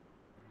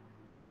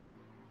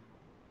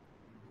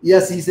 Y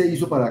así se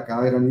hizo para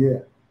cada gran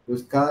idea.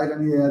 Entonces, cada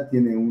gran idea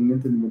tiene un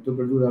entendimiento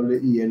perdurable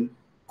y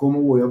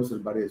 ¿cómo voy a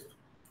observar esto?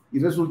 Y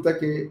resulta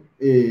que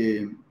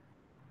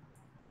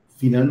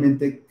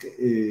finalmente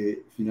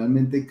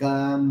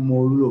cada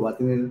módulo va a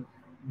tener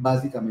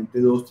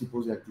básicamente dos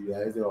tipos de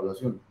actividades de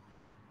evaluación.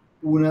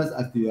 Unas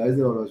actividades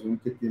de evaluación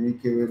que tienen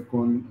que ver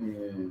con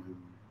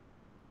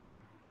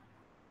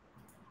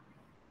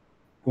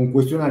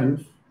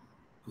cuestionarios,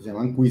 que se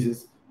llaman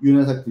quizzes, y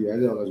unas actividades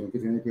de evaluación que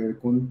tienen que ver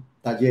con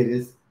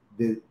talleres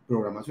de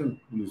programación,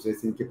 donde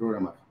ustedes tienen que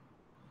programar.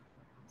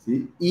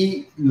 ¿Sí?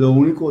 Y lo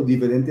único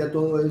diferente a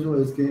todo eso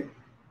es que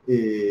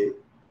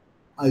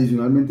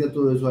adicionalmente a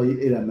todo eso hay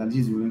el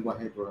análisis de un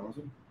lenguaje de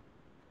programación.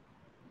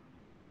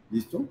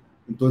 ¿Listo?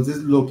 Entonces,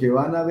 lo que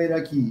van a ver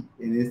aquí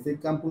en este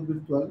campus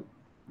virtual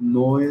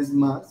no es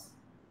más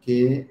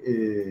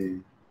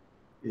que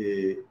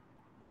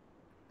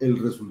el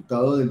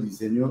resultado del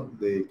diseño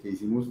que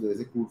hicimos de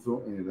ese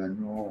curso en el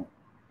año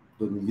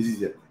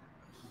 2017.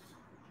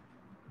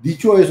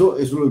 Dicho eso,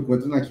 eso lo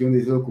encuentran aquí donde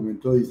dice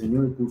documento de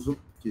diseño del curso,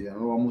 que ya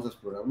no vamos a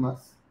explorar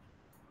más,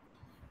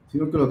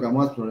 sino que lo que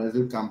vamos a explorar es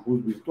el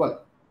campus virtual.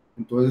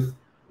 Entonces,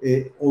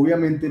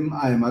 obviamente,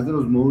 además de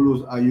los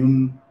módulos, hay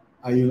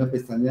una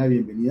pestaña de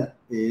bienvenida,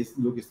 es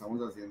lo que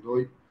estamos haciendo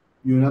hoy,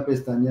 y una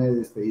pestaña de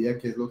despedida,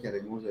 que es lo que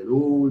haremos el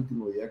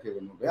último día que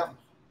nos veamos.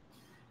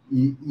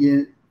 Y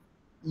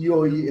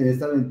hoy, en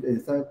esta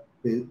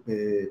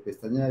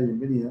pestaña de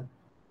bienvenida,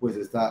 pues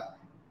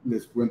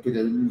les cuento que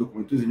hay el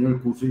documento de diseño del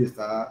curso y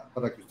está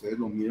para que ustedes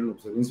lo miren, lo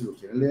observen si lo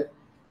quieren leer.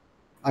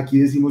 Aquí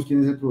decimos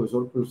quién es el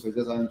profesor, pero ustedes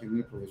ya saben quién es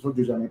el profesor.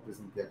 Yo ya me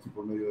presenté aquí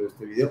por medio de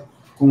este video.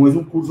 Como es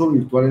un curso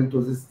virtual,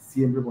 entonces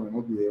siempre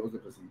ponemos videos de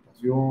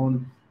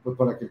presentación, pues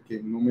para que el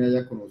que no me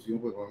haya conocido,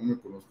 pues no me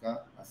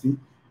conozca así.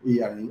 Y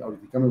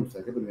ahorita me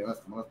gustaría que prendieran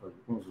las cámaras para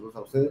conocerlos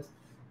a ustedes.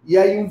 Y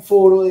hay un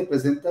foro de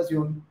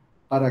presentación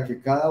para que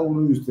cada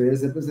uno de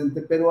ustedes se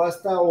presente, pero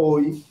hasta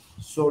hoy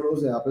solo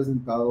se ha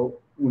presentado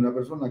una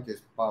persona, que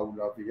es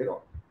Paula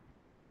Figueroa.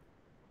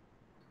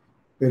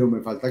 Pero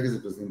me falta que se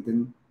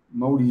presenten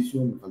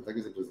Mauricio, me falta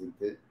que se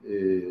presente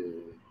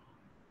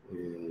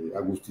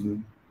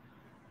Agustín,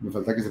 me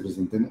falta que se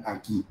presenten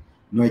aquí.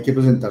 No hay que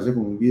presentarse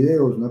con un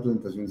video, es una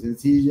presentación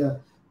sencilla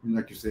en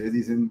la que ustedes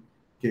dicen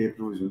qué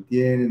profesión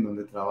tienen,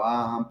 dónde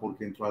trabajan, por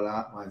qué entró a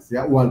la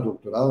maestría o al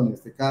doctorado en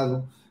este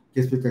caso,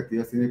 qué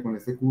expectativas tiene con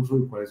este curso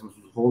y cuáles son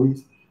sus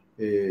hobbies.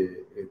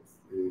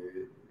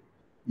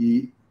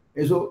 Y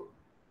eso,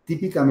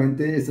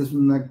 típicamente, esta es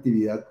una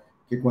actividad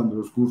que cuando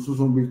los cursos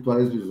son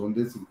virtuales, pues son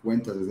de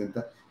 50,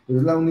 60, pero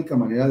es la única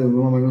manera de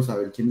uno más o menos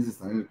saber quiénes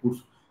están en el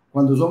curso.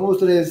 Cuando somos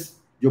 3,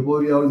 yo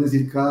podría hoy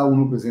decir cada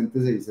uno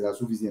preséntese y será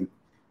suficiente,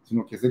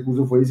 sino que este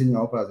curso fue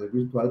diseñado para ser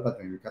virtual, para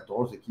tener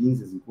 14,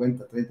 15,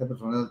 50, 30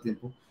 personas al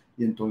tiempo,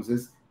 y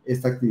entonces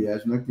esta actividad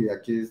es una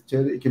actividad que es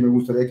chévere y que me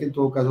gustaría que en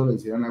todo caso la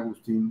hicieran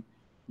Agustín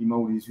y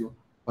Mauricio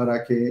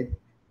para que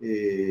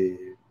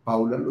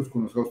Paula los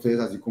conozca a ustedes,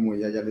 así como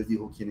ella ya les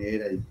dijo quién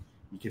era y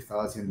qué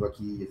estaba haciendo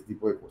aquí, ese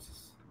tipo de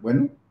cosas.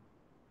 Bueno,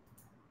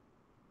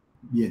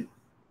 bien.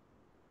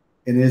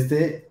 En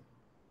este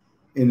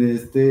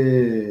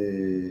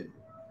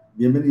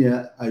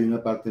bienvenida hay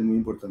una parte muy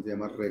importante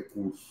llamada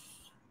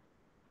recursos,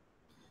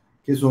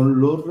 que son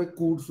los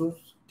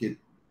recursos que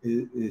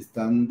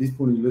están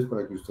disponibles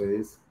para que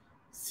ustedes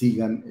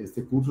sigan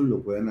este curso y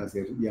lo puedan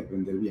hacer y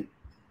aprender bien.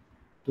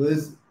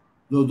 Entonces,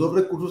 los dos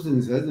recursos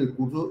esenciales del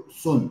curso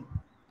son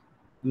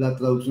la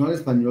traducción al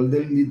español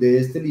de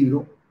este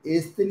libro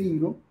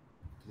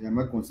se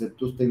llama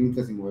Conceptos,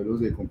 Técnicas y Modelos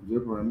de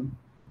Computer Programming.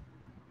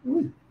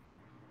 Uy,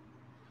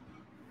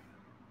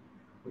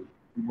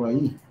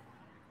 ahí.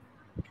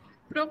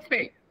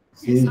 Profe,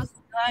 Sí. eso se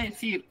va a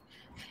decir.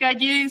 Que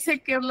allí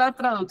dice que es la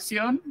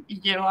traducción y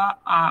lleva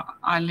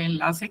al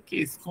enlace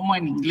que es como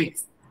en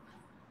inglés.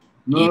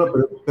 No,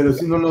 pero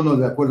sí, no,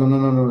 de acuerdo,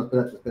 no,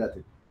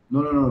 espérate.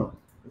 No,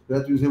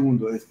 espérate un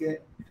segundo, es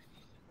que,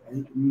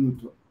 un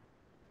minuto.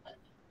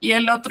 Y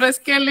el otro es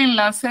que el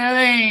enlace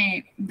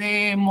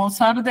de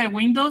Mozart de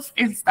Windows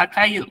está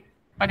caído.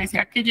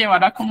 Parecía que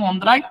llevara como un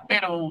drive,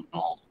 pero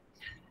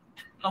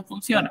no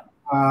funciona.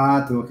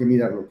 Ah, tengo que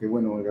mirarlo, qué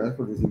bueno, gracias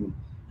por decirme.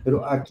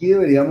 Pero aquí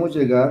deberíamos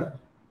llegar,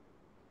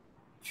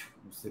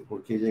 no sé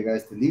por qué llega a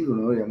este libro,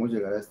 no deberíamos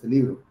llegar a este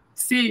libro.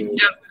 Sí, Eh,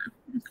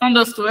 ya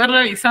cuando estuve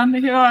revisando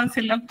dije, voy a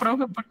decirle al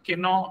profe porque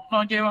no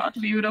lleva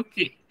el libro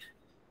que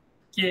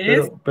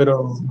es.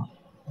 Pero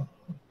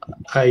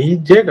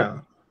ahí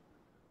llega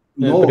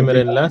el no, primer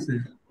enlace.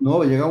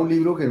 no, llega un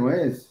libro que no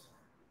es. ¿Ves?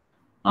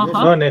 No,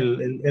 Ajá. en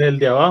el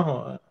de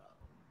abajo.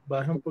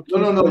 Baja un No,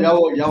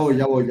 poquito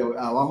ya voy.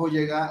 Abajo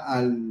llega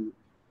a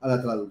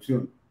la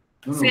traducción.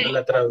 Sí, a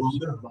la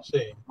traducción.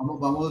 Sí.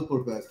 Vamos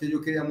por pedazos. Es que yo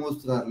eh, quería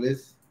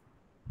mostrarles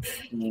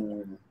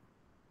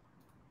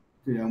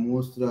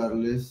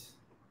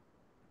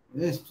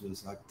esto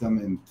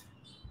exactamente.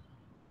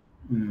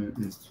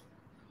 Esto.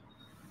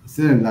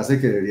 Este es el enlace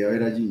que debería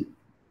haber allí.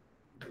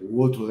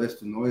 U otro de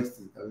estos, no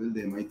este, tal vez el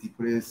de MIT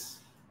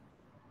Press.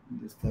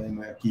 ¿Dónde está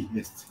aquí?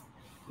 Este.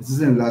 Este es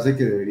el enlace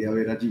que debería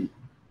haber allí.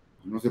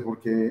 No sé por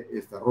qué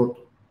está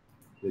roto.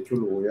 De hecho,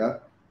 lo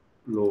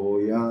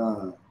voy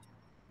a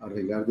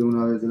arreglar de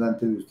una vez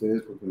delante de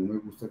ustedes porque no me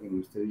gusta que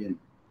no esté bien.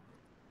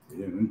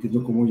 No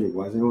entiendo cómo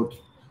llegó a ese otro,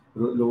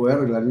 pero lo voy a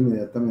arreglar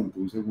inmediatamente,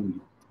 un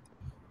segundo.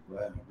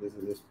 Bueno, ese es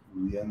el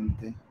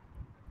estudiante.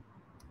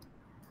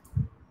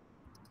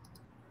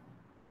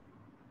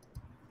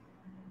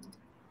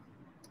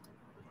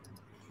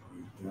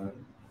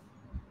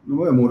 No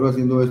me demoro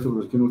haciendo esto,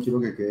 pero es que no quiero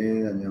que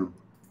quede dañado.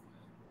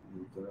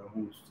 Editar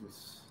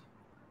ajustes.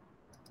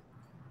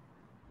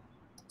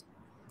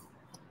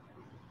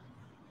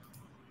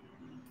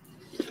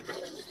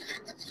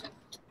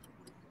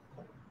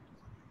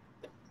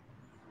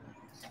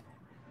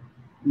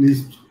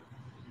 Listo.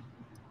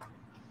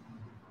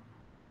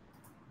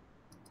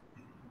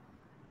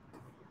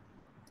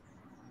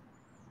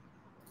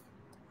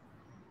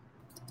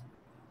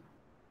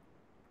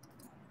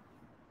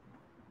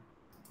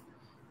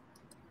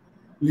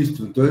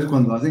 Listo. Entonces,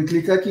 cuando hacen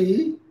clic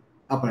aquí,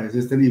 aparece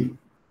este libro.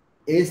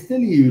 Este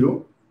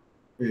libro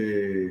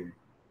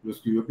lo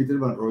escribió Peter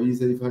Van Roy y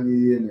Saif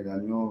Ali en el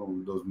año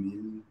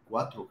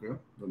 2004, creo.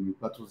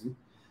 2004, sí.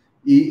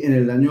 Y en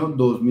el año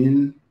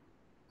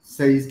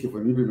 2006, que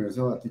fue mi primer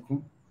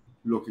sabático,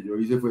 lo que yo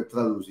hice fue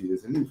traducir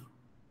ese libro.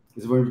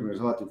 Ese fue mi primer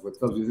sabático, fue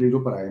traducir ese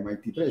libro para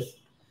MIT Press.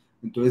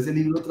 Entonces, el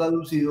libro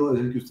traducido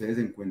es el que ustedes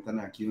encuentran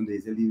aquí donde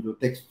dice libro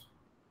texto.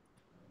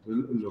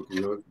 Entonces, lo que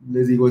yo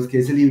les digo es que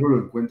ese libro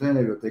lo encuentran en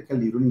la biblioteca, el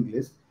libro en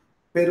inglés,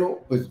 pero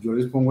pues yo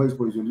les pongo a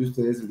disposición de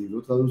ustedes el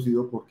libro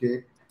traducido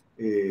porque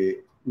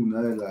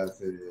una de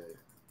las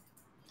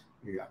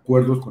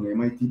acuerdos con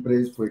MIT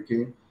Press fue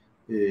que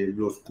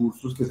los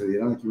cursos que se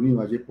dieran aquí en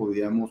Univalle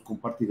podíamos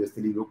compartir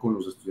este libro con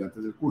los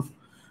estudiantes del curso.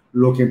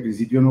 Lo que en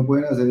principio no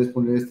pueden hacer es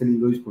poner este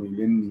libro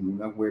disponible en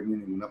ninguna web ni en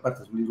ninguna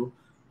parte. Es un libro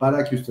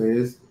para que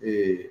ustedes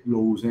lo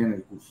usen en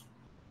el curso.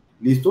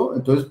 ¿Listo?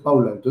 Entonces,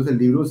 Paula, entonces el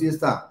libro sí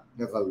está,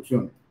 la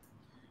traducción.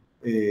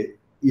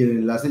 Y el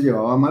enlace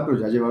llevaba mal, pero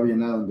ya lleva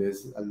bien a donde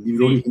es al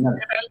libro sí, original.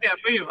 era el de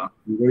arriba.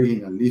 El libro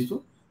original, ¿listo?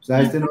 O sea,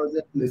 este no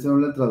es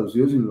el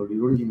traducido, sino el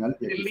libro original,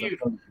 y aquí El está el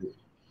libro. traducido.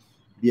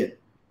 Bien.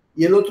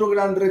 Y el otro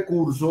gran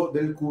recurso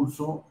del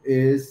curso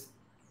es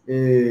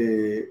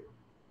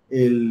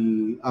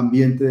el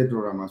ambiente de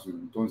programación.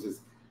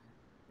 Entonces,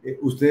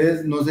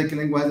 ustedes no sé qué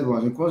lenguaje de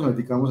programación conocen,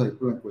 ahorita vamos a ir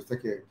por la encuesta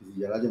que si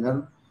ya la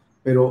llenaron,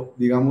 pero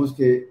digamos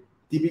que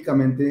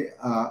típicamente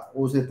a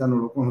o Z no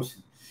lo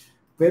conocen.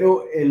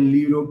 Pero el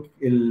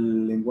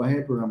lenguaje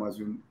de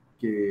programación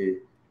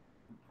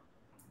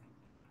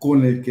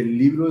con el que el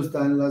libro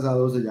está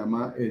enlazado se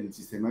llama el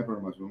sistema de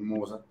programación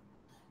Mozart.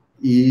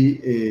 Y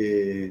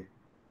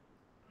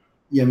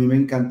a mí me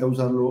encanta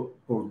usarlo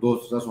por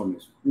dos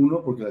razones.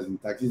 Uno, porque la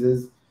sintaxis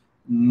es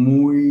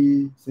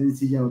muy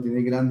sencilla, no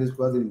tiene grandes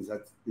cosas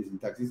de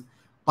sintaxis.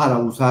 Para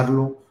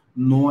usarlo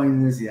no hay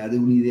necesidad de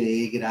un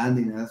IDE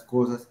grande ni nada de esas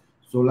cosas,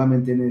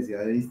 solamente hay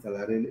necesidad de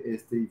instalar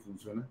y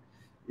funciona.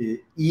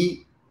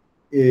 Y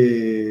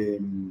eh,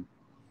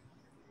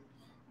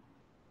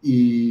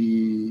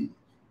 y,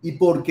 y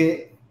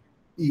porque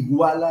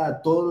iguala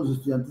a todos los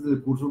estudiantes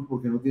del curso,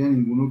 porque no tiene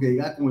ninguno que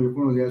diga, como yo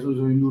conocía eso,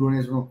 soy un duro en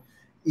eso, no.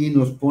 Y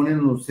nos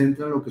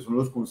centra en lo que son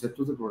los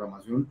conceptos de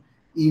programación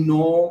y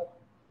no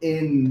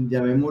en,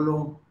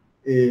 llamémoslo,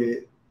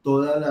 eh,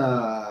 toda,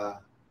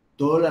 la,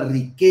 toda la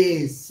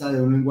riqueza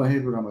de un lenguaje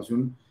de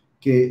programación,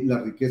 que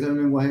la riqueza de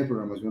un lenguaje de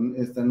programación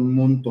está en un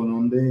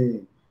montonón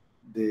de,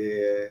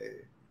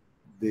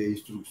 de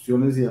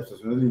instrucciones y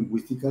abstracciones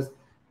lingüísticas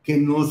que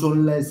no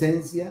son la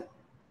esencia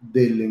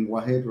del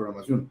lenguaje de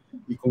programación.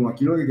 Y como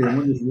aquí lo que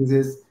queremos decirles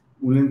es,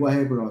 un lenguaje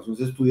de programación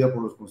se estudia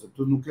por los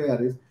conceptos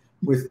nucleares,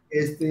 pues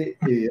este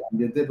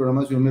ambiente de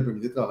programación me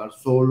permite trabajar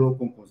solo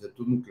con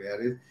conceptos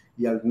nucleares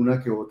y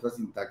alguna que otra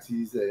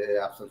sintaxis,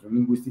 abstracción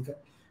lingüística,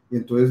 y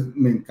entonces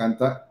me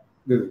encanta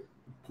desde el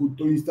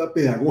punto de vista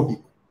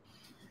pedagógico.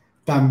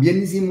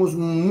 También hicimos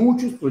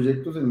muchos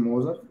proyectos en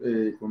Mozart,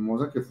 con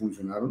Mozart que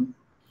funcionaron,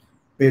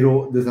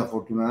 pero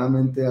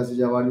desafortunadamente hace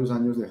ya varios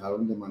años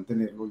dejaron de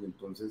mantenerlo y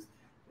entonces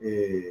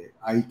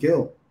ahí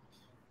quedó.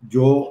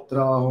 Yo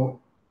trabajo,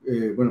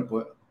 bueno,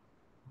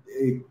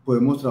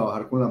 podemos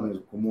trabajar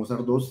con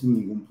Mozart 2 sin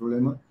ningún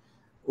problema,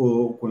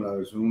 o con la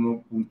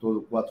versión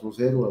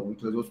 1.40 o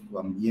 1.32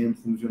 también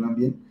funcionan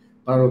bien.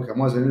 Para lo que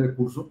vamos a hacer en el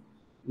curso,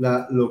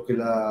 la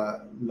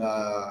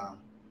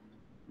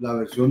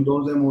versión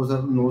 2 de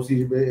Mozart no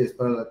sirve, es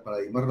para el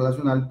paradigma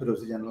relacional, pero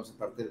ese ya no hace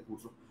parte del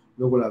curso.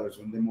 Luego la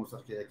versión de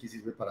Mozart que hay aquí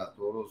sirve para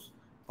todos los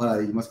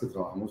paradigmas que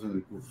trabajamos en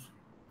el curso.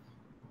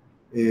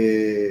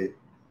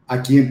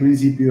 Aquí en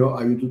principio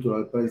hay un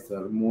tutorial para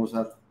instalar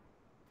Mozart,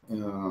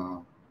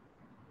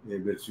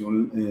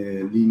 versión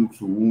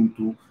Linux,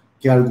 Ubuntu,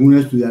 que algún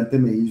estudiante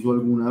me hizo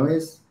alguna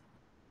vez,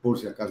 por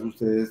si acaso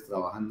ustedes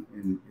trabajan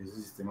en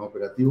ese sistema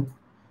operativo.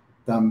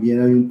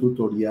 También hay un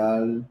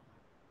tutorial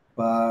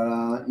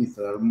para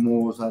instalar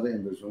Mozart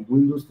en versión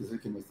Windows, que es el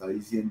que me está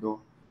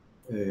diciendo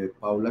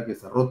Paula que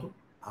está roto.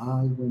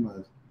 Ay, buena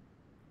madre.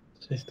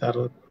 Sí, está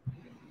roto.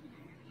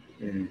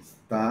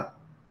 Está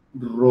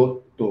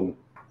roto.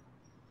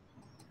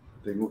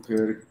 Tengo que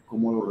ver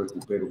cómo lo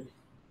recupero.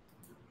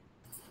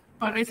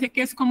 Parece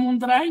que es como un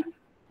drive.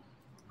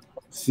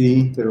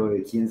 Sí, pero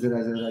 ¿de quién será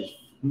ese drive?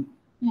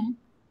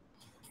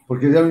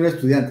 Porque era un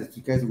estudiante,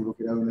 estoy casi seguro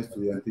que era un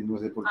estudiante y no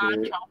sé por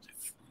qué.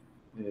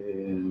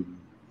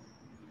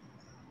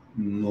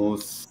 No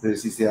sé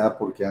si sea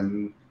porque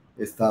han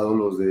estado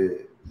los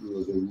de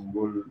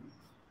Google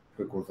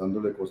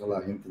recortándole cosas a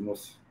la gente, no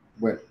sé.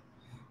 Bueno,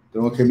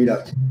 tengo que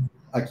mirar.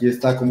 Aquí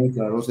está cómo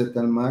instalar OZ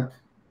al Mac.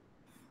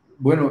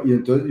 Bueno, y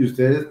entonces, ¿y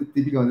ustedes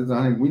típicamente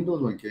trabajan en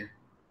Windows o en qué?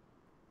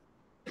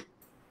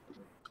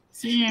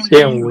 Sí,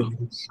 en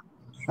Windows.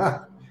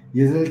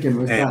 Y ese es el que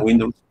no está.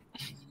 Windows.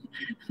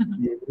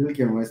 Y ese es el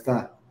que no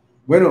está.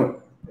 Bueno,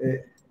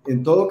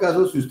 en todo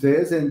caso, si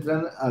ustedes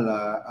entran a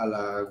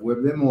la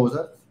web de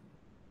Mozart,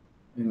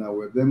 en la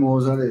web de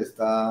Mozart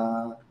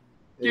está...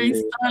 yo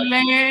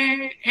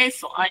instalé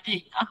eso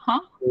allí, ajá.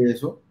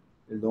 Eso,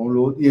 el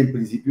download, y en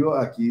principio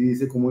aquí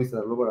dice cómo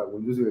instalarlo para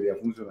Windows y debería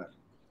funcionar.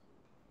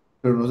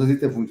 Pero no sé si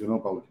te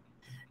funcionó, Paula.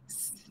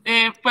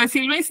 Pues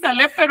sí lo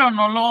instalé, pero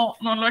no lo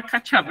he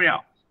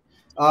cacharreado.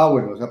 Ah,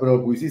 bueno, o sea, pero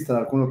lo pudiste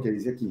instalar con lo que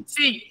dice aquí.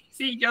 Sí,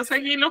 yo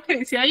seguí lo que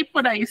dice ahí,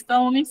 por ahí está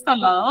un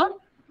instalador,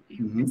 que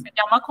se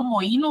llama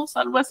como Inos,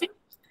 algo así.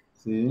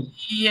 Sí.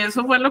 Y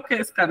eso fue lo que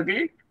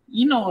descargué,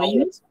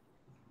 Inos.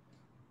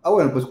 Ah,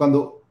 bueno, pues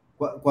cuando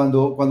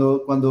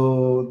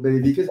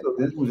verifiques que lo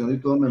tienes funcionando y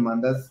todo, me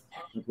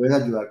puedes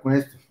ayudar con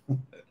esto.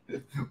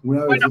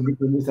 Una versión que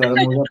puedes instalar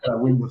para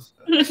Windows.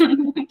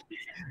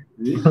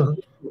 ¿Sí?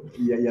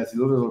 Y así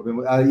lo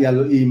resolvemos.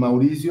 Y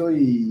Mauricio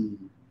y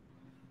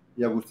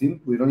Agustín,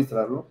 ¿pudieron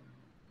instalarlo?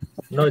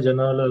 No, yo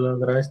no lo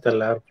logré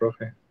instalar,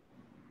 profe.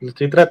 Lo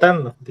estoy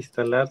tratando de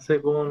instalar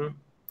según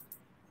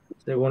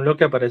lo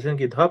que aparece en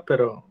GitHub,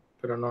 pero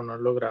no he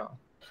logrado.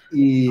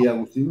 ¿Y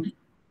Agustín?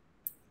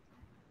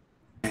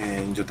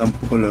 Yo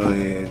tampoco lo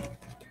he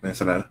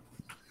instalar.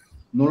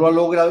 ¿No lo ha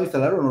logrado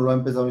instalar o no lo ha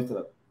empezado a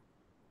instalar?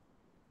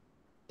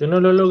 Yo no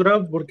lo he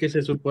logrado porque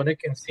se supone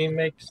que en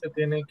CMake se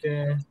tiene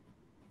que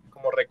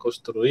como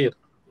reconstruir.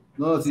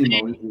 No, sí,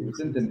 Mauricio, yo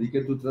te entendí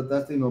que tú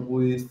trataste y no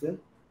pudiste.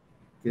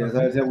 Quería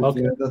saber si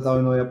Agustín había tratado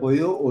y no había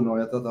podido o no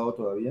había tratado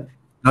todavía.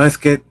 No, es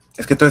que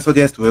todos estos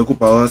días estuve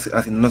ocupado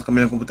haciendo unos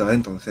cambios en la computadora,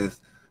 entonces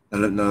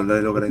no lo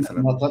he logrado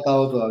instalar. No ha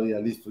tratado todavía,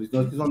 listo.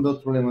 No, es que son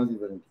dos problemas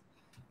diferentes.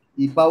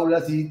 ¿Y Paula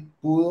sí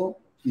pudo?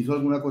 ¿Hizo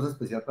alguna cosa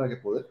especial para que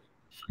poder?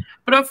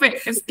 Profe,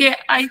 es que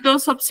hay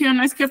dos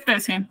opciones que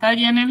presenta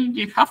ahí en el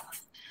GitHub,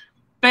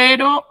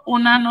 pero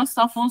una no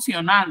está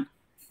funcionando.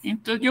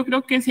 Entonces yo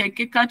creo que sí hay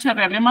que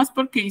cacharrearle más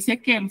porque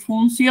dice que él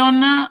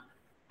funciona.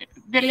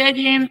 Dele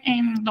allí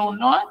en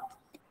download.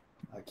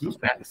 ¿Aquí?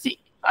 Sí,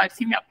 a ver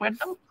si me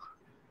acuerdo.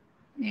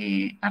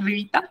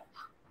 Arribita.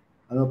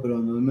 Ah, no, pero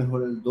no es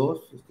mejor el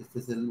 2. Este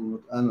es el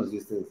 1. Ah, no, sí,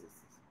 este es.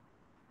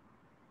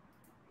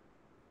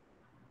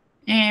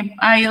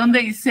 Ahí donde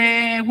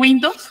dice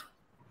Windows.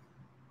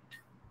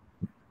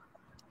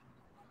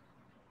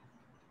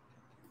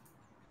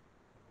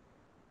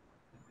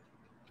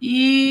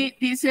 Y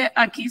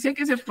aquí dice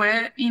que se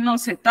puede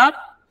inocetar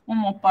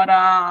como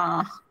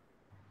para...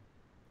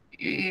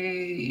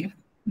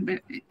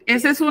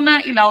 esa es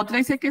una, y la otra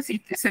dice que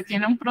si se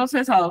tiene un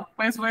procesador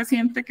pues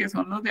reciente, que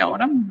son los de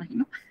ahora, me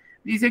imagino,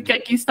 dice que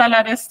hay que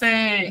instalar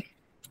este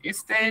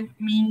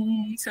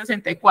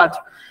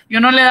Min64. Y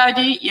uno le da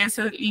allí y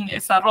ese link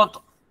está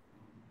roto.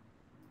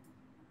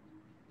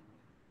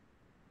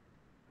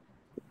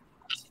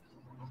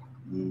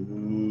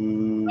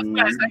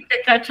 Pues hay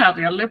que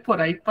cacharrearle por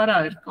ahí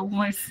para ver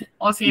cómo es.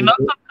 O si no,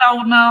 toca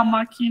una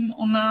máquina,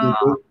 una...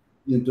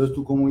 ¿Y entonces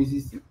tú cómo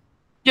hiciste?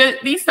 Yo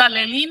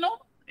instalé el Lino,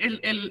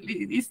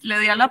 le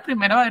di a la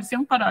primera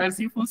versión para ver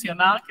si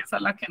funcionaba, que esa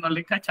es la que no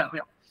le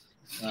cacharreó.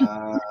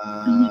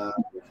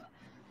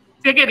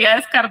 Sí, quería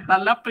descartar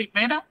la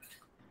primera,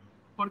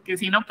 porque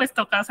si no, pues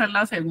toca hacer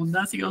la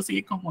segunda sí o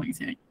sí, como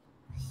dice ahí.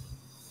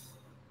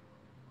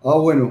 Ah,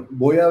 bueno,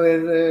 voy a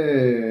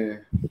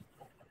ver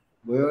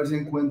Voy a ver si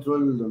encuentro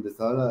donde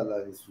estaba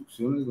las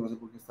instrucciones, no sé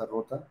por qué está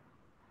rota.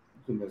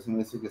 El primer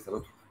semestre que está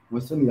roto.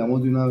 Muestra,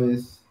 miramos de una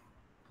vez.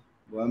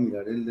 Voy a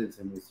mirar el del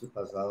semestre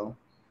pasado.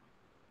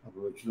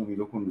 Aprovecho y lo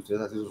miro con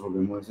ustedes, así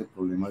resolvemos ese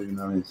problema de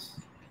una vez.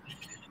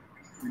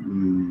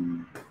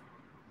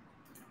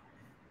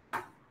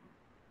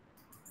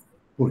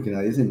 Porque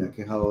nadie se me ha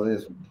quejado de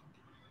eso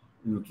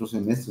en otros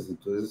semestres.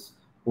 Entonces,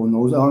 o no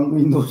usaban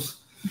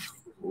Windows,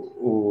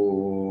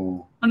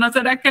 ¿O no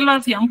será que lo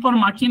hacían por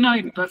máquina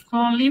virtual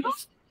con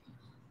Linux?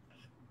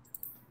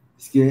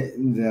 Es que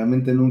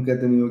realmente nunca he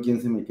tenido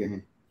quien se me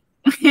queje.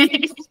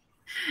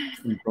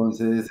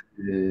 Entonces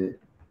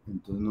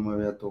no me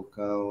había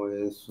tocado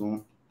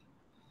eso.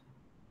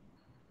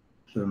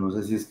 Pero no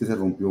sé si es que se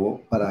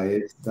rompió para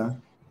esta,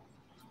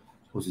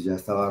 o si ya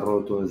estaba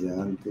roto desde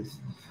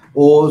antes,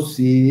 o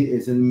si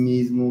es el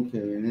mismo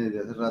que viene desde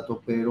hace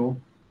rato, pero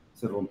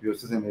se rompió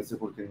este semestre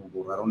porque nos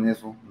borraron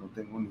eso, no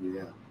tengo ni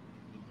idea.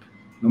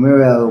 No me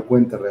había dado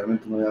cuenta,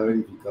 realmente no había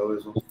verificado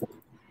eso.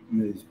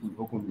 Me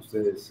disculpo con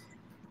ustedes.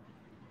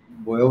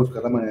 Voy a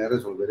buscar la manera de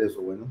resolver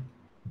eso, bueno.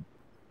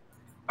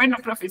 Bueno,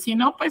 profe, si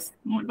no, pues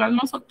igual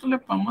nosotros le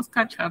podemos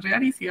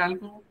cacharrear y si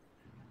algo,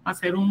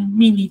 hacer un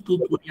mini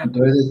tutorial.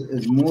 Entonces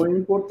es muy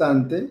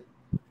importante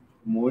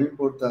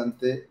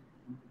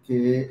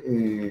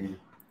que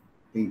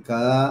en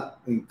cada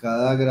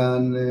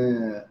gran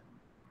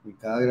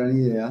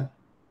idea,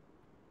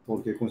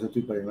 porque el concepto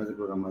y paradigmas de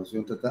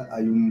programación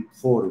hay un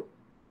foro.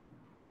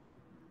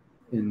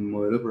 En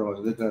modelo de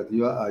programación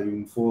declarativa hay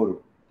un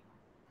foro.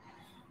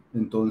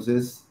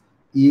 Entonces,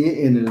 y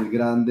en el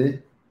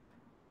grande,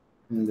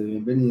 en el de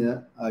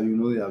bienvenida, hay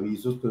uno de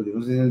avisos, pero yo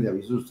no sé si en el de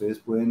avisos ustedes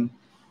pueden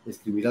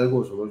escribir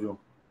algo, solo yo.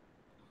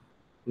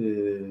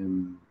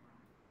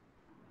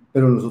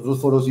 Pero en los otros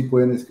foros sí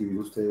pueden escribir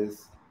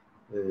ustedes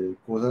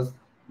cosas.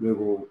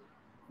 Luego,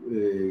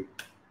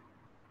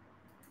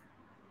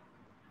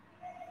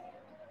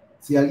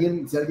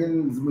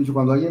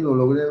 cuando alguien lo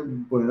logre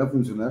poner a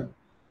funcionar,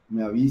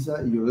 me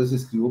avisa y yo les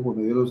escribo por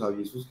medio de los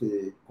avisos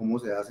cómo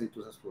se hace y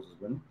todas esas cosas,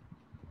 bueno.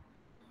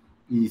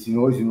 Y si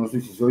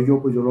soy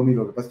yo, pues yo lo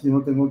miro. Lo que pasa es que yo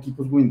no tengo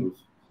equipos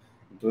Windows,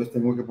 entonces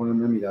tengo que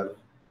ponerme a mirar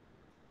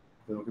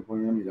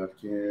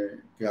qué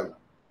hago.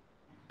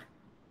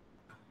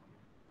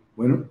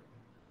 Bueno,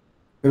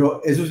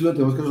 pero eso sí lo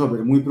tenemos que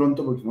resolver muy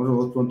pronto, porque si no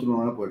resolvemos pronto no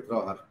van a poder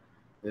trabajar.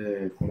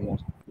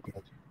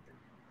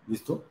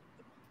 ¿Listo?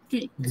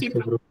 Sí, sí.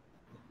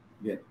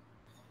 Bien.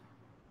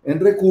 En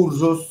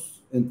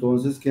recursos,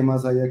 entonces, ¿qué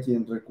más hay aquí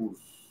en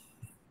recursos?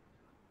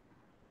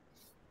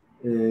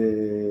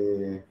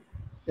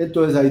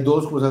 Entonces hay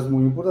dos cosas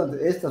muy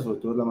importantes. Esta sobre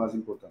todo es la más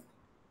importante.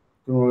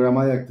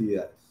 Cronograma de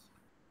actividades.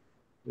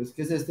 Entonces,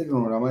 ¿qué es este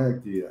cronograma de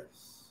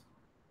actividades?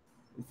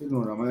 Este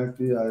cronograma de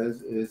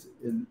actividades es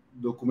el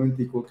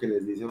documentico que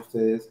les dice a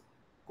ustedes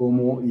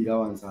cómo ir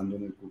avanzando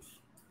en el curso.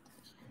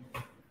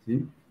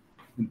 ¿Sí?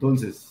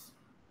 Entonces,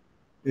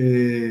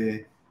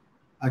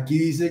 aquí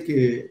dice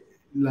que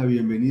la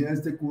bienvenida a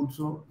este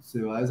curso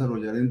se va a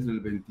desarrollar entre el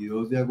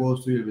 22 de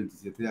agosto y el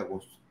 27 de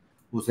agosto,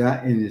 o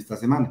sea, en esta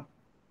semana,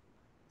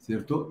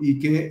 ¿cierto? Y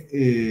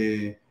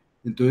que,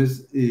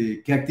 entonces,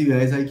 ¿qué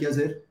actividades hay que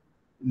hacer?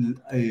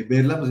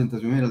 Ver la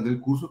presentación general del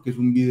curso, que es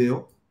un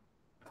video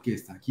que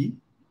está aquí,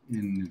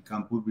 en el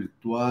campus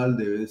virtual,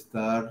 debe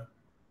estar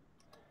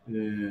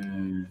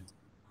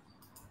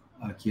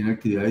aquí en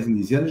actividades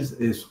iniciales,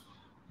 eso,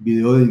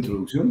 video de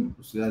introducción,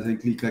 ustedes hacen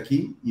clic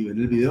aquí y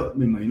ven el video,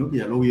 me imagino que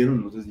ya lo vieron,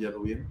 no sé si ya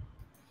lo vieron,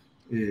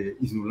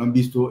 y si no lo han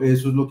visto,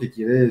 eso es lo que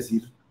quiere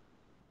decir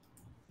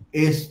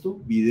esto,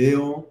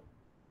 video,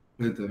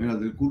 presentación general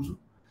del curso.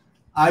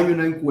 Hay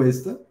una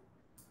encuesta,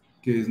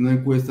 que es una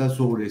encuesta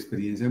sobre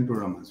experiencia en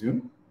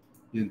programación,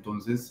 y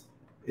entonces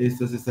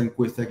esta es esta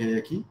encuesta que hay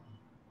aquí,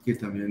 que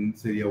también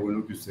sería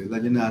bueno que ustedes la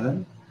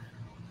llenaran,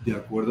 de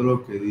acuerdo a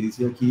lo que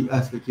dice aquí.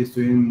 Es que aquí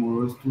estoy en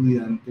modo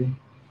estudiante,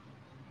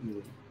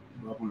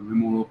 voy a ponerme en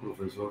modo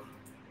profesor.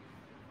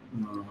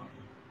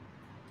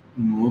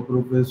 Modo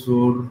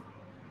profesor,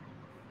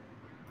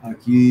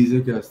 aquí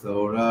dice que hasta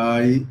ahora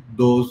hay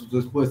dos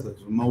respuestas,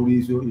 son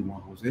Mauricio y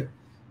Juan José.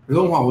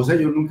 Perdón, Juan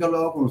José, yo nunca he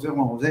hablado con usted,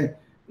 Juan José,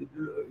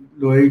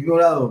 lo he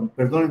ignorado,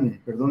 perdónenme.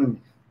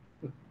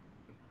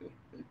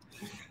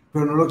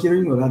 Pero no lo quiero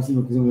ignorar,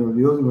 sino que se me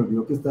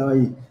olvidó que estaba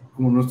ahí.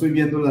 Como no estoy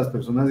viendo las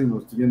personas y no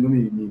estoy viendo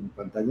mi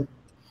pantalla.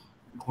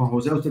 Juan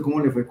José, ¿a usted cómo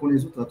le fue con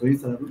eso? ¿Trató de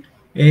instalarlo?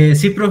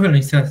 Sí, profe,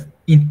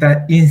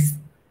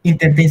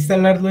 intenté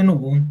instalarlo en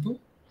Ubuntu,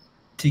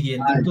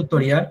 siguiendo el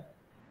tutorial,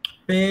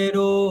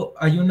 pero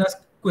hay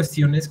unas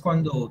cuestiones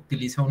cuando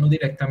utiliza uno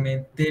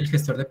directamente el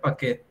gestor de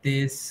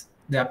paquetes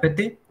de apt,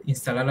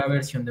 instala la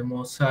versión de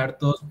Mozart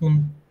 2,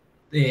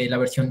 la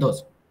versión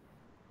 2.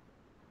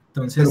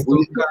 Entonces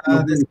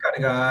toca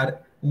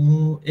descargar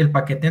el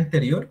paquete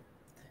anterior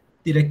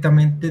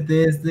directamente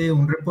desde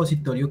un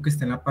repositorio que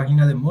está en la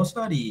página de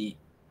Mozart y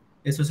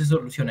eso se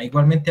soluciona.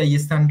 Igualmente ahí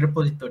están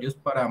repositorios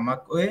para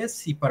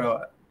macOS y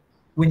para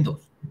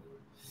Windows.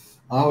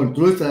 Ah, bueno,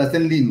 tú lo instalaste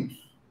en Linux.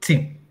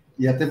 Sí.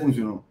 ¿Y ya te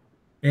funcionó?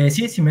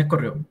 Sí me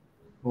corrió.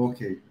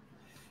 Ok.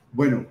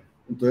 Bueno,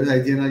 Entonces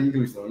ahí tienen a alguien que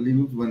lo instaló en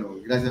Linux. Bueno,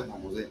 gracias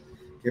Juan José.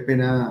 Qué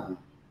pena,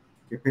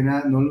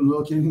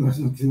 no quiero ignorar,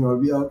 sino que se me ha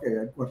olvidado que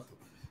había el cuarto.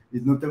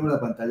 Y no tengo la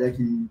pantalla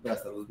aquí para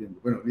estarlos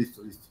viendo. Bueno,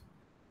 listo.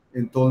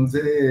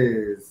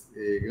 Entonces,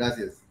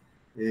 gracias.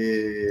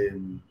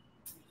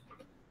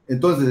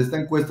 Entonces,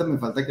 esta encuesta me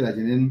falta que la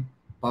llenen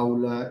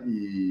Paula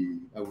y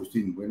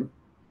Agustín. Bueno,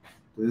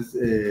 entonces,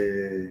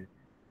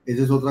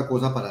 esa es otra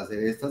cosa para hacer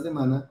esta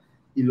semana.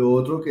 Y lo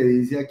otro que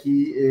dice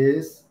aquí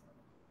es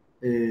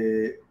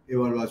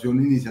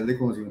evaluación inicial de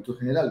conocimientos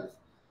generales.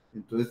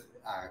 Entonces,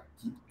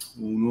 aquí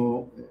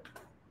uno,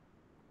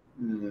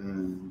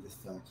 ¿dónde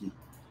está aquí?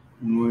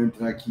 Uno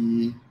entra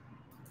aquí.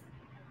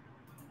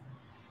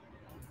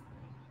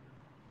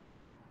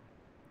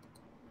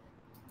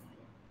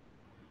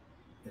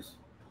 Eso.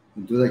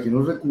 Entonces, aquí en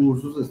los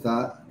recursos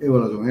está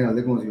evaluación general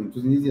de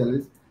conocimientos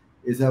iniciales.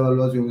 Esa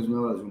evaluación es una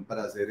evaluación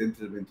para hacer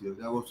entre el 22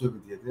 de agosto y el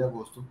 27 de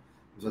agosto.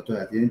 O sea,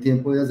 todavía tienen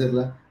tiempo de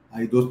hacerla.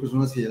 Hay 2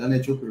 personas que ya la han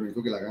hecho, pero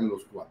necesito que la hagan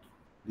los 4.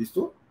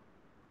 ¿Listo?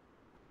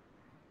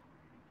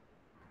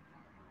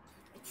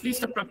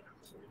 Listo, profe.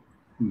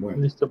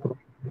 Bueno. Listo,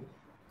 profe.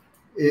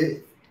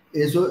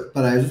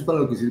 Para eso es para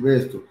lo que sirve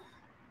esto.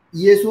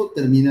 Y eso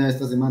termina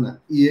esta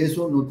semana. Y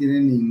eso no tiene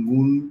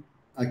ningún...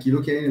 Aquí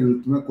lo que hay en la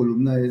última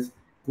columna es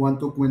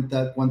cuánto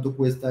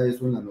cuesta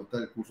eso en la nota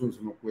del curso. Eso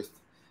no cuesta.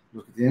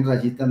 Los que tienen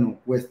rayita no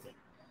cuestan.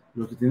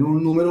 Los que tienen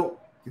un número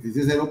que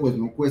dice 0, pues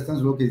no cuestan.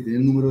 Solo que si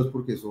tienen números es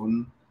porque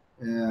son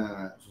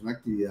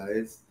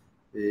actividades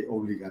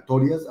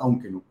obligatorias,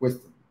 aunque no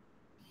cuestan.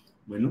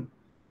 Bueno,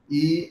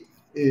 y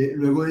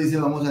luego dice,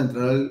 vamos a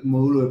entrar al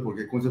módulo de por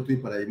qué conceptos y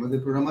paradigmas de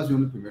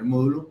programación, el primer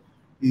módulo,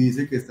 y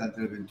dice que está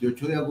entre el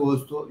 28 de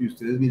agosto y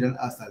ustedes miran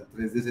hasta el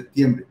 3 de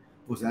septiembre,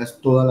 o sea, es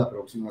toda la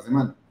próxima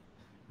semana.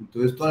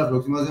 Entonces, toda la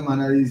próxima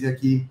semana dice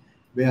aquí,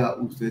 vea,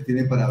 usted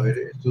tiene para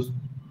ver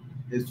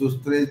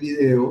estos 3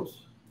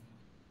 videos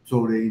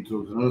sobre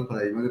introducción a los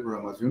paradigmas de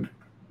programación,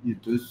 y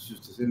entonces, si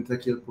usted se entra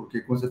aquí al por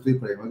qué conceptos y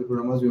paradigmas de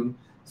programación,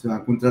 se va a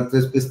encontrar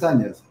 3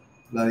 pestañas,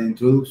 la de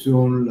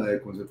introducción, la de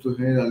conceptos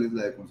generales,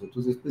 la de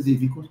conceptos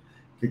específicos,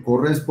 que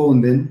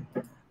corresponden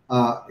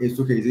a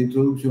esto que dice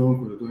introducción,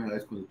 conceptos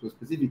generales, conceptos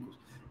específicos.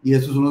 Y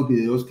estos son los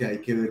videos que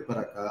hay que ver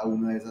para cada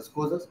una de esas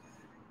cosas.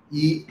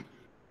 Y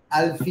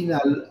al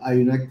final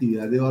hay una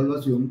actividad de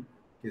evaluación,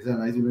 que es el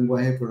análisis de un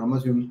lenguaje de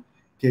programación,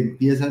 que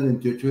empieza el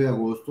 28 de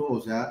agosto,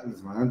 o sea, la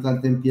semana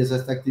entrante empieza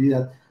esta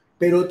actividad,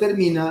 pero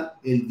termina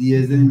el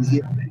 10 de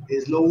diciembre.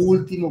 Es lo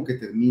último que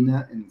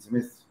termina en el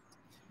semestre.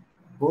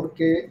 ¿Por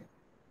qué?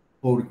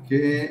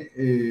 Porque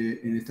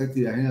en esta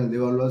actividad general de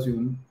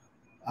evaluación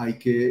hay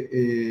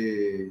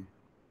que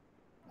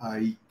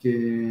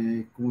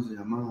 ¿cómo se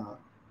llama?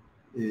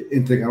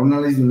 Entregar un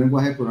análisis de un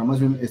lenguaje de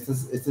programación. Este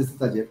es este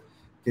taller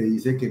que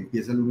dice que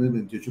empieza el lunes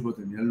 28 pero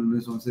termina el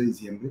lunes 11 de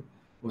diciembre,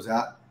 o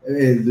sea,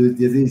 el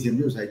 10 de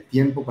diciembre, o sea, hay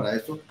tiempo para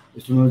esto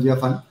no es de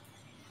afán,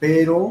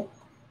 pero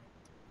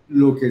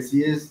lo que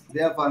sí es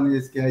de afán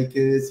es que hay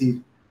que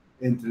decir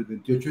entre el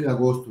 28 de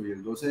agosto y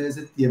el 12 de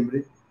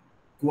septiembre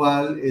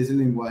cuál es el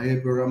lenguaje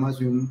de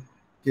programación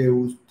que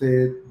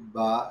usted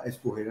va a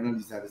escoger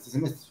analizar este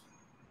semestre.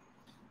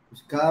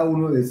 Pues cada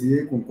uno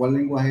decide con cuál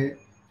lenguaje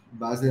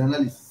va a hacer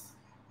análisis.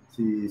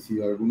 Si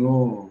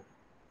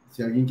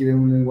alguien quiere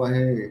un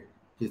lenguaje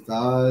que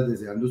está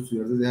deseando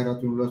estudiar desde hace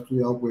rato y no lo ha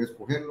estudiado, puede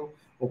escogerlo,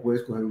 o puede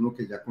escoger uno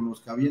que ya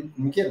conozca bien,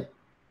 como quiera.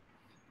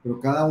 Pero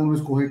cada uno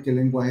escoge qué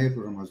lenguaje de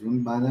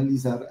programación va a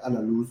analizar a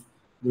la luz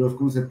de los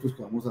conceptos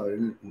que vamos a ver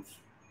en el curso.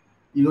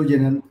 Y lo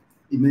llenan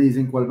y me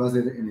dicen cuál va a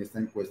ser en esta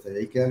encuesta. Y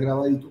ahí queda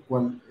grabadito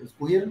cuál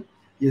escogieron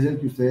y es el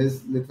que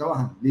ustedes le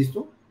trabajan.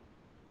 ¿Listo?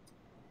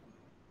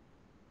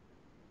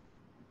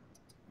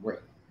 Bueno.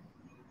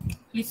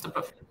 Listo,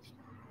 profe.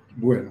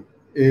 Bueno.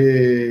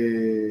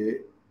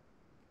 ¿Qué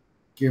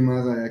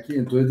más hay aquí?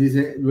 Entonces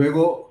dice,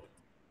 luego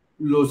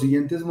los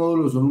siguientes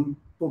módulos son un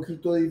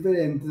poquito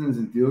diferentes en el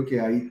sentido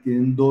que ahí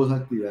tienen 2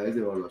 actividades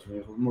de evaluación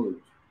de esos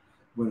módulos.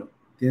 Bueno,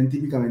 tienen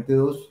típicamente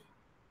 2.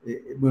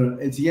 Bueno,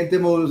 el siguiente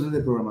módulo es el de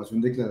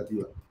programación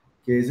declarativa,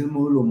 que es el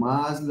módulo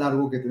más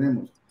largo que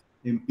tenemos.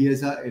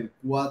 Empieza el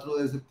 4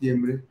 de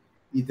septiembre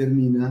y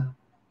termina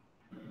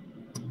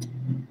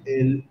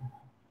el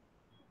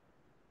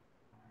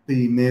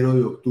 1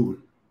 de octubre.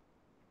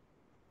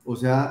 O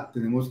sea,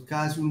 tenemos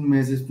casi un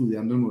mes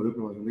estudiando el modelo de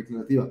programación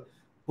declarativa.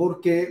 ¿Por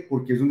qué?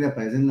 Porque es donde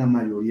aparecen la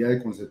mayoría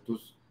de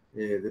conceptos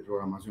de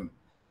programación.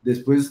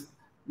 Después,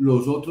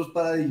 los otros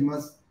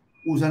paradigmas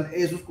usan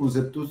esos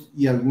conceptos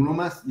y alguno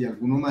más,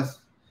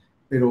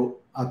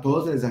 pero a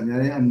todos se les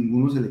añade, a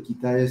ninguno se le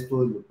quita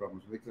esto de la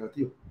programación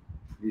declarativa.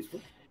 ¿Listo?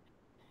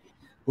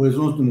 Por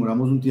eso nos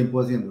demoramos un tiempo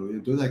haciéndolo.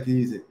 Entonces aquí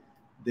dice,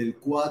 del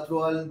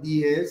 4 al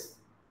 10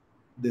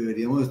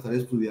 deberíamos estar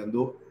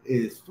estudiando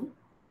esto,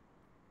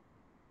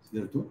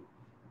 ¿cierto?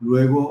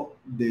 Luego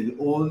del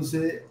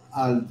 11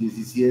 al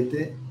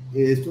 17,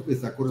 esto que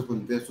está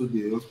correspondiente a estos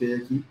videos que hay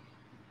aquí.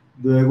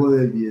 Luego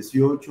del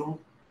 18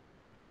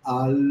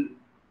 al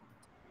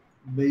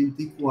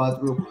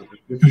 24, lo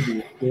correspondiente a estos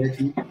videos que hay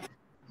aquí.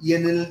 Y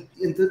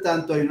entre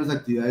tanto hay unas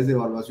actividades de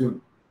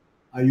evaluación.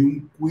 Hay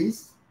un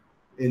quiz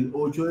El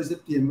 8 de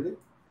septiembre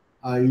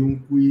hay un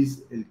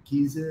quiz el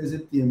 15 de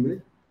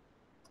septiembre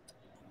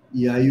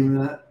y hay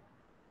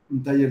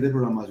un taller de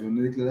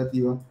programación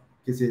declarativa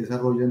que se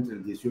desarrolla entre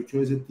el 18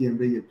 de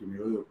septiembre y el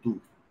 1 de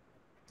octubre.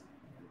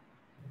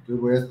 Entonces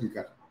voy a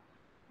explicar.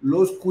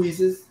 Los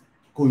quizzes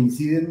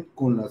coinciden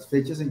con las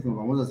fechas en que nos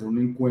vamos a hacer un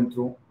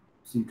encuentro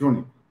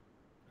sincrónico.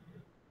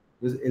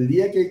 Entonces, el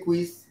día que hay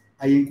quiz,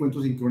 hay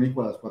encuentro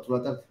sincrónico a las 4 de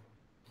la tarde.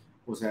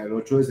 O sea, el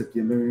 8 de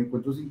septiembre hay un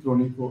encuentro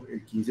sincrónico,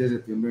 el 15 de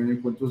septiembre hay un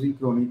encuentro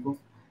sincrónico,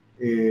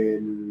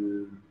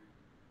 el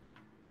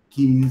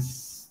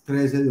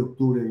 13 de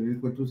octubre hay un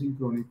encuentro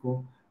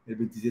sincrónico, el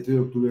 27 de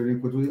octubre hay un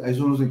encuentro sincrónico, ahí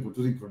son los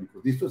encuentros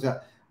sincrónicos, ¿listo? O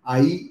sea,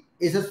 ahí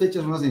esas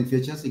fechas son las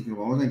fechas en que nos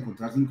vamos a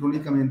encontrar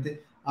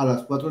sincrónicamente a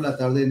las 4 de la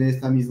tarde en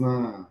esta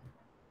misma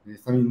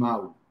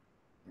aula,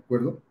 ¿de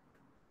acuerdo?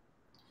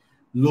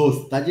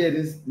 Los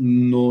talleres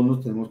no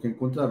nos tenemos que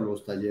encontrar,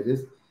 los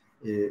talleres,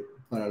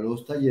 para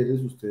los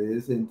talleres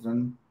ustedes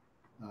entran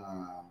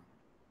a...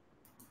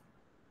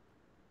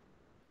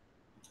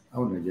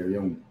 bueno, ya había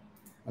una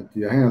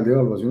actividad general de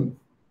evaluación,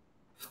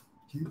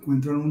 que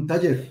encuentran un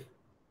taller.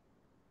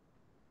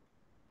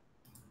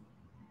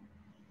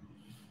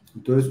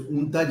 Entonces,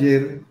 un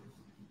taller,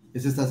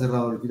 ese está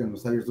cerrado ahorita, no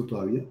está abierto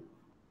todavía.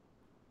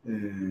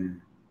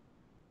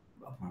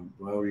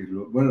 Voy a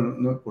abrirlo, bueno,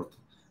 no importa.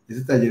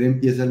 Ese taller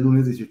empieza el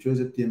lunes 18 de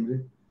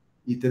septiembre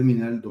y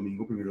termina el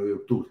domingo 1 de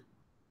octubre.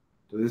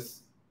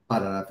 Entonces,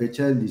 para la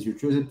fecha del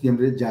 18 de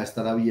septiembre ya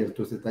estará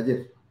abierto este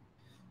taller.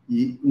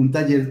 Y un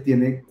taller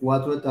tiene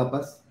 4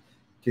 etapas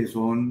que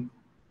son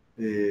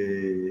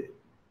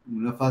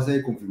una fase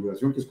de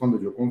configuración, que es cuando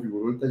yo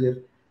configuro el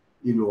taller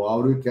y lo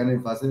abro y quedan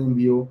en fase de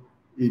envío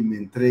y me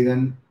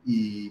entregan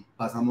y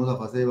pasamos a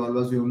fase de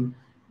evaluación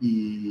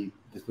y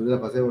después de la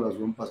fase de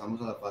evaluación pasamos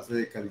a la fase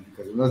de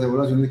calificación de las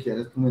evaluaciones que ya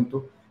en este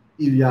momento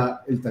y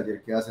ya el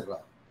taller queda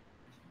cerrado.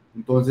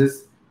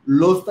 Entonces,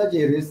 los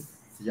talleres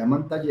se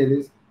llaman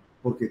talleres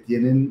porque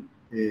tienen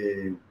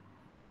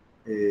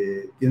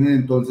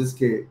entonces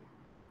que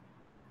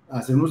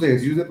hacer unos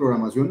ejercicios de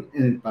programación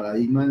en el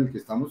paradigma en el que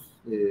estamos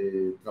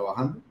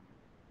trabajando,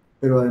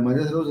 pero además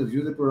de hacer los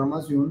ejercicios de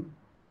programación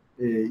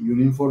y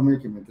un informe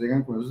que me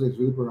entregan con esos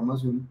ejercicios de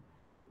programación,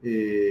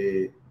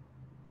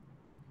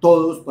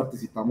 todos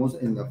participamos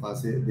en la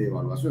fase de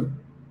evaluación.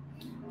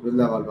 Entonces,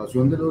 la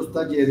evaluación de los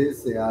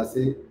talleres se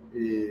hace,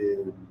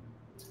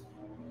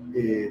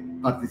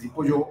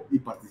 participo yo y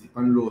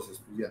participan los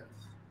estudiantes.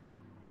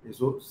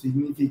 Eso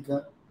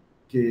significa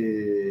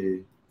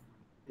que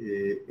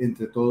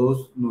entre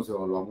todos nos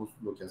evaluamos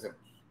lo que hacemos.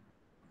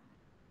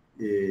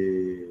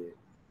 Esto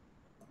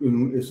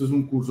es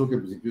un curso que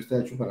en principio está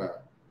hecho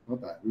para, ¿no?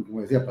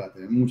 Como decía, para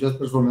tener muchas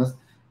personas.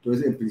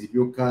 Entonces, en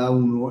principio, cada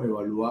uno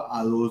evalúa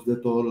a 2 de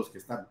todos los que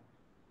están.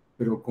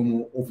 Pero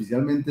como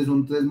oficialmente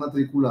son 3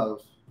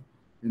 matriculados,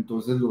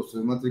 entonces los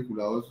 3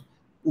 matriculados,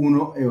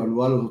 uno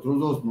evalúa a los otros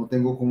 2. No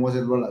tengo cómo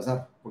hacerlo al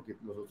azar, porque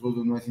los otros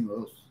 2 no hay sino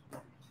 2,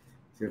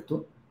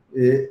 ¿cierto?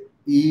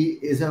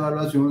 Y esa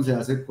evaluación se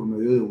hace por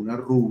medio de una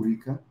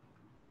rúbrica,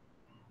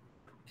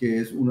 que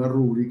es una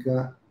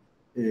rúbrica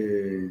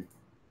que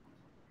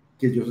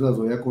yo se las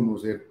doy a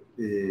conocer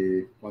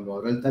cuando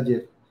abra el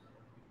taller,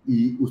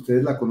 y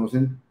ustedes la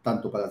conocen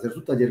tanto para hacer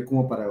su taller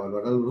como para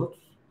evaluar a los otros.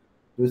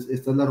 Entonces,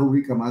 esta es la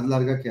rúbrica más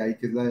larga que hay,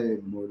 que es la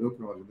del modelo de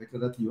programación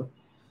declarativa,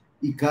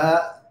 y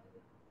cada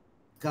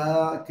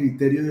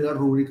criterio de la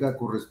rúbrica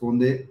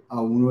corresponde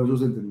a uno de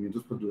esos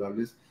entendimientos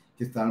perdurables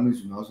que estaban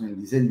mencionados en el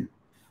diseño.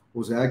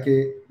 O sea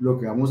que lo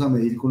que vamos a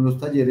medir con los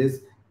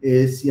talleres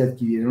es si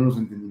adquirieron los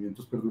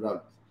entendimientos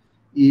perdurables.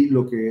 Y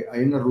lo que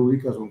hay en la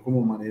rúbrica son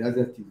como maneras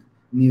de adquirir,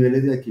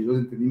 niveles de adquirir los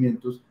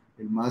entendimientos,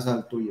 el más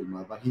alto y el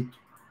más bajito.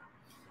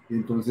 Y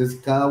entonces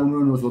cada uno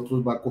de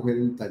nosotros va a coger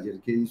el taller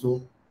que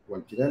hizo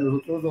cualquiera de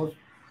los otros 2,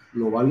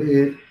 lo va a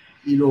leer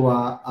y lo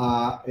va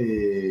a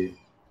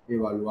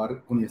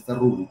evaluar con esta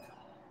rúbrica.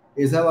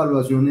 Esa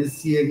evaluación es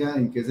ciega.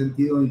 ¿En qué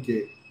sentido? En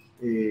que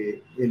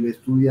el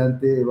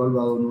estudiante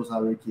evaluado no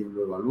sabe quién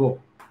lo evaluó.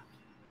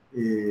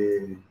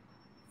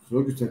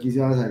 Solo que usted aquí se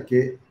va a saber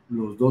que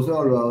los 2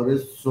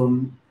 evaluadores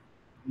son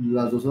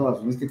las 2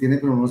 evaluaciones que tiene,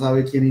 pero no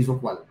sabe quién hizo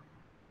cuál.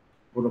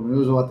 Por lo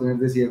menos eso va a tener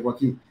de ciego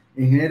aquí.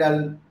 En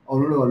general, a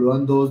uno lo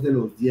evalúan 2 de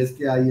los 10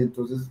 que hay,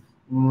 entonces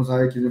uno no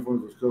sabe quiénes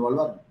fueron los que lo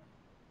evaluaron.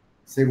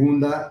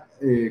 Segunda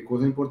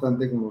cosa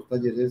importante con los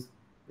talleres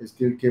es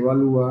que el que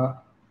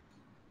evalúa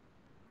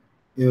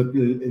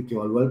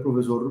el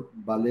profesor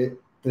vale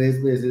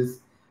 3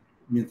 veces,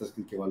 mientras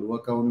que el que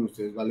evalúa cada uno de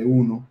ustedes vale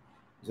 1.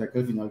 O sea que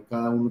al final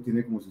cada uno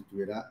tiene como si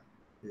tuviera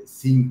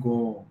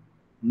 5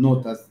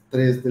 notas,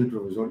 3 del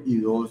profesor y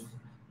 2,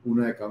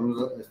 una de cada uno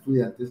de los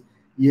estudiantes.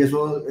 Y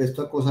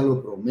esta cosa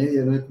lo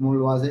promedia, no sé cómo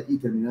lo hace, y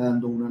termina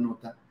dando una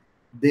nota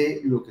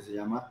de lo que se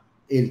llama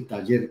el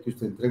taller que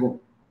usted entregó.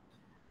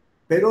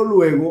 Pero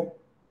luego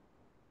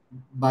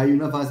va a ir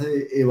una fase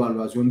de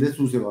evaluación de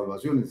sus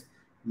evaluaciones.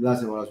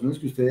 Las evaluaciones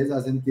que ustedes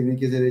hacen tienen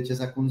que ser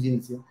hechas a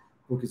conciencia,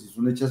 porque si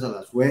son hechas a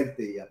la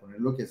suerte y a poner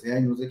lo que sea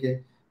y no sé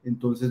qué,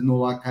 entonces no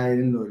va a caer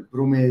en lo del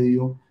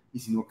promedio, y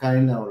si no cae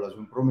en la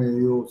evaluación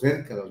promedio,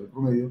 cerca de la evaluación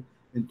promedio,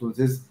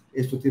 Entonces,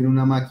 esto tiene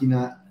una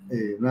máquina,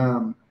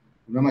 una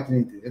máquina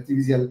de inteligencia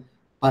artificial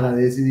para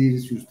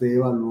decidir si usted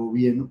evaluó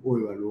bien o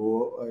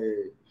evaluó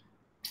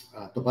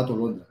a topa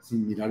tolondra,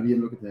 sin mirar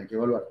bien lo que tenía que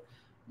evaluar.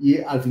 Y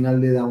al final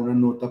le da una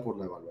nota por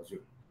la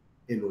evaluación.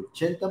 El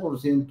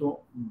 80%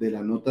 de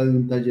la nota de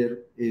un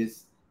taller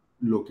es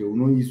lo que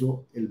uno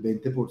hizo, el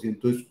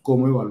 20% es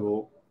cómo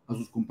evaluó a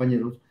sus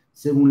compañeros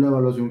según la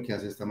evaluación que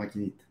hace esta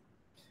maquinita.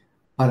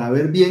 Para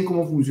ver bien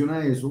cómo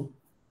funciona eso,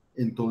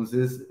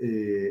 entonces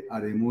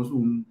haremos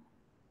un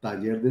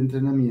taller de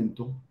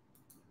entrenamiento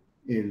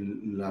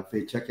en la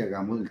fecha que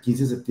hagamos, el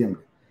 15 de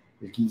septiembre.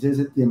 El 15 de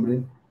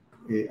septiembre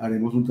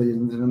haremos un taller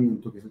de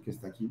entrenamiento, que es el que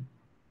está aquí.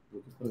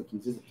 Creo que es para el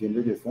 15 de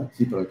septiembre que está.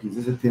 Sí, para el 15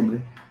 de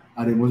septiembre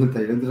haremos el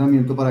taller de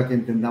entrenamiento para que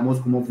entendamos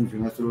cómo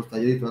funcionan estos los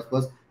talleres y todas las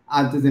cosas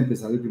antes de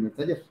empezar el primer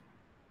taller.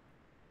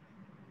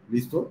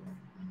 ¿Listo?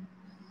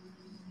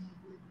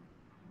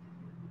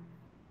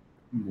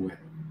 Bueno,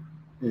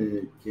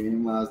 ¿qué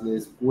más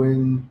les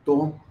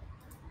cuento?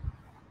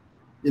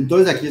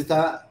 Entonces aquí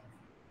está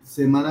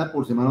semana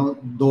por semana,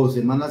 2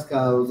 semanas,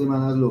 cada 2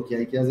 semanas lo que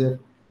hay que hacer,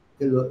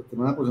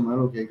 semana por semana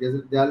lo que hay que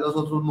hacer. Ya los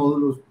otros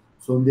módulos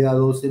son de a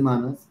 2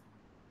 semanas,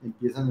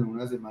 empiezan en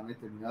una semana y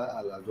terminan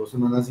a las 2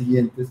 semanas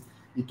siguientes,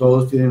 y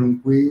todos tienen un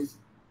quiz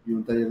y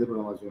un taller de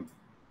programación.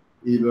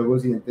 Y luego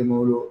el siguiente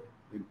módulo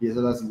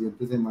empieza la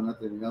siguiente semana,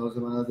 termina 2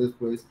 semanas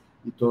después,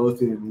 y todos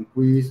tienen un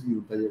quiz y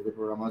un taller de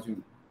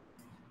programación.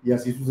 Y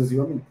así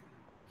sucesivamente.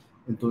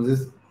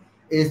 Entonces,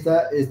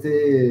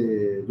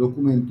 este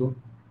documento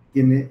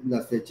tiene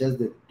las fechas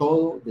de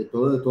todo,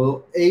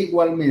 e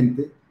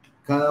igualmente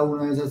cada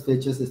una de esas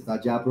fechas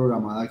está ya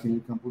programada aquí en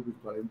el campus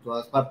virtual en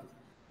todas partes.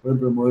 Por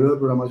ejemplo, el modelo de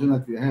programación,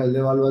 actividad general de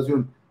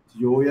evaluación. Si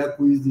yo voy a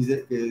quiz,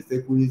 dice que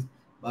este quiz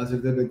va a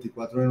ser del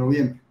 24 de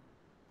noviembre.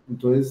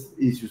 Entonces,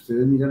 y si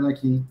ustedes miran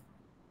aquí,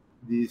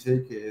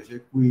 dice que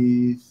ese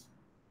quiz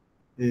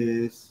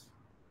es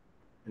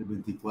el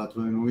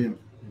 24 de noviembre,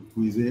 el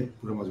quiz de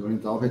programación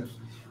orientada a objetos.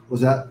 O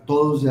sea,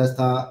 todo ya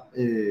está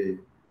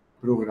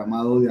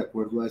programado de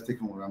acuerdo a este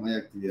cronograma de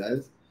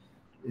actividades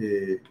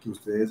que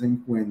ustedes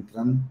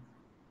encuentran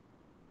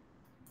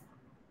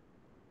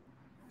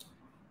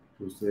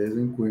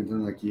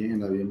aquí en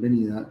la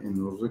bienvenida, en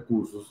los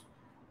recursos,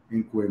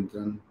 en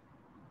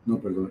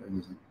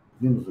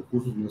los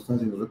recursos, no están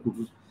en los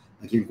recursos,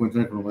 aquí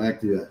encuentran el cronograma de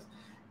actividades.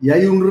 Y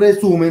hay un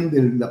resumen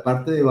de la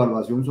parte de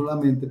evaluación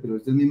solamente, pero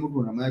es el mismo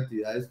programa de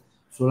actividades,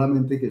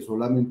 solamente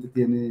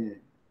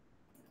tiene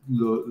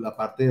la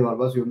parte de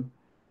evaluación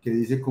que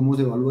dice cómo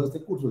se evalúa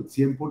este curso. El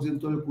 100%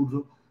 del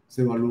curso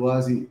se evalúa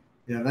así.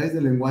 El análisis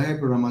del lenguaje de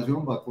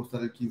programación va a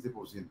costar el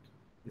 15%.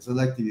 Esa es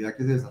la actividad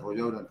que se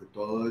desarrolla durante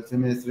todo el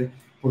semestre,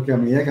 porque a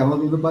medida que vamos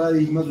viendo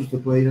paradigmas, usted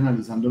puede ir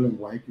analizando el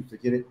lenguaje que usted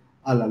quiere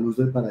a la luz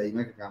del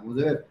paradigma que acabamos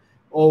de ver.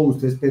 O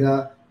usted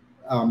espera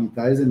a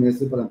mitad del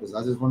semestre para empezar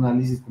a hacer su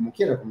análisis como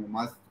quiera, como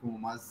más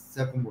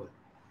se acomode.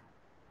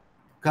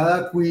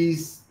 Cada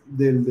quiz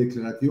del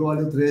declarativo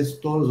vale 3,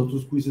 todos los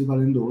otros quizzes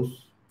valen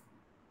 2.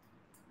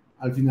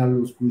 Al final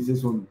los quizzes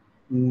son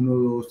 1,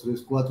 2,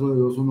 3, 4 de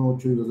 2 son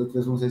 8 y 2 de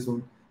 3 son 6,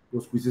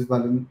 los quizzes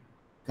valen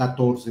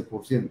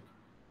 14%.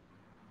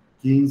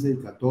 15 y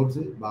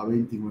 14 va a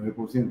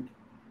 29%.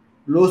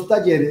 Los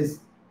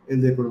talleres,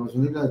 el de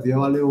programación declarativa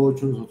vale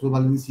 8, los otros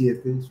valen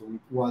 7, son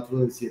 4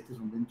 de 7,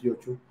 son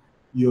 28,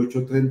 y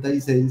 8,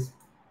 36,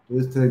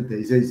 entonces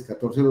 36,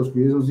 14 de los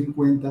quizzes son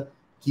 50,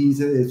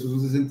 15 de estos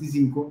son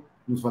 65,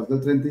 nos falta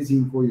el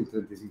 35 y el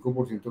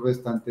 35%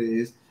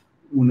 restante es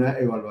una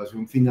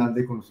evaluación final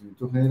de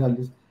conocimientos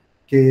generales,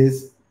 que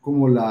es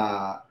como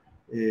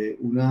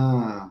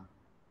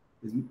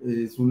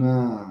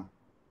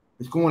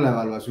es como la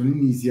evaluación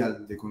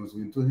inicial de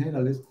conocimientos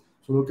generales,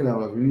 solo que la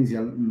evaluación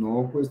inicial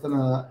no cuesta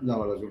nada, la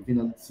evaluación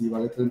final sí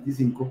vale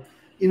 35,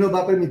 y nos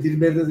va a permitir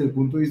ver desde el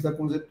punto de vista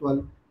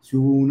conceptual si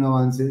hubo un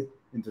avance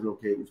entre lo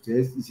que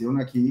ustedes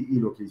hicieron aquí y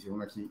lo que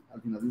hicieron aquí al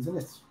final del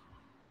semestre.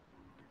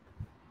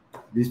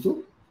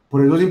 ¿Listo?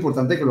 Por eso es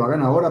importante que lo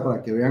hagan ahora,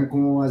 para que vean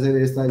cómo va a ser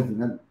esta al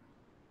final.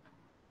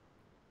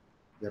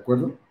 ¿De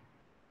acuerdo?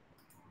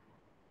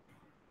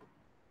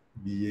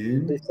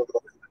 Bien. Listo.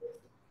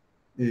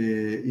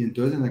 Y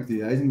entonces en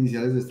actividades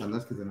iniciales están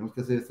las que tenemos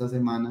que hacer esta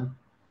semana.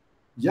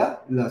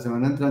 Ya, la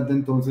semana entrante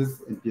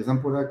entonces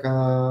empiezan por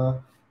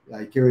acá,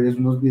 hay que ver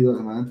unos videos, la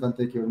semana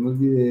entrante hay que ver unos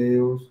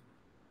videos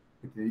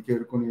que tienen que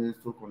ver con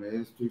esto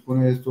y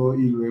con esto,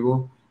 y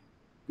luego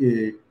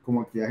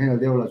como actividad general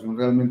de evaluación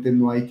realmente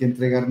no hay que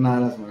entregar nada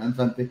la semana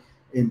entrante,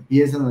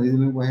 empiezan a análisis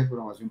del lenguaje de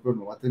programación, pero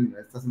no va a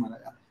terminar esta semana.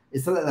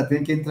 Esta la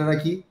tienen que entrar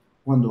aquí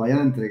cuando vayan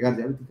a entregar,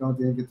 ya ahorita no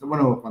tienen que entrar,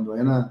 bueno, cuando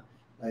vayan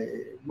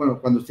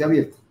cuando esté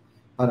abierto,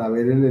 para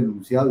ver el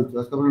enunciado y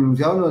todas las cosas. El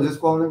enunciado no es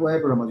con un lenguaje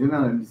de programación y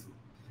análisis,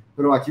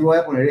 pero aquí voy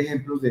a poner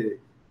ejemplos de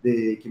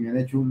que me han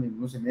hecho en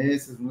unos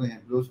semestres, unos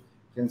ejemplos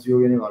que han sido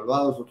bien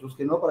evaluados, otros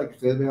que no, para que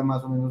ustedes vean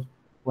más o menos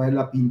cuál es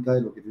la pinta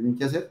de lo que tienen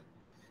que hacer.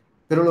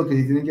 Pero lo que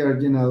sí tienen que haber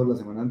llenado la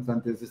semana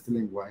entrante es este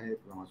lenguaje de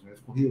programación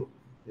escogido.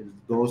 El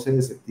 12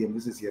 de septiembre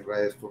se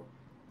cierra esto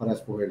para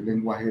escoger el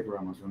lenguaje de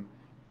programación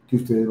que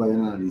ustedes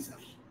vayan a analizar.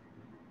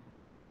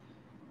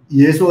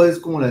 Y eso es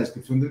como la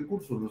descripción del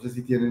curso. No sé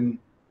si tienen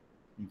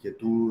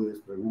inquietudes,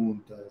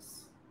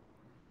 preguntas.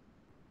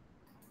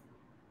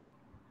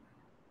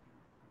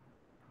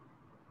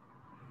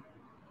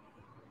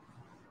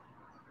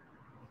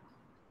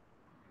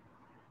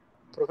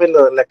 Profe,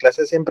 la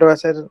clase siempre va a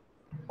ser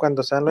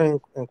cuando sean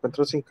los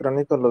encuentros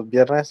sincrónicos los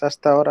viernes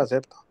hasta ahora,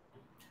 ¿cierto?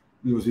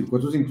 Los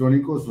encuentros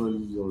sincrónicos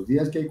son los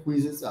días que hay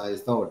quizzes a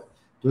esta hora.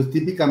 Entonces,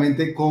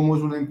 típicamente, ¿cómo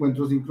es un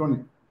encuentro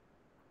sincrónico?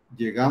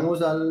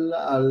 Llegamos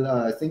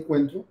a este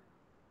encuentro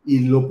y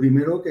lo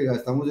primero que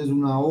gastamos es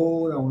una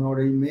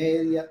hora y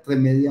media,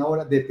 media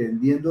hora,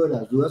 dependiendo de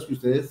las dudas que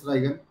ustedes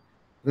traigan,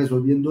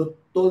 resolviendo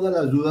todas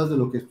las dudas de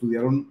lo que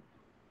estudiaron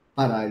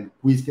para el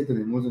quiz que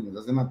tenemos en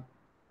esta semana.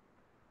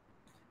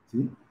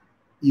 ¿Sí?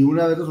 Y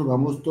una vez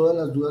resolvamos todas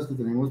las dudas que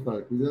tenemos para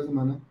el quiz de la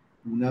semana,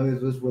 una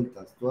vez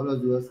resueltas todas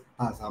las dudas,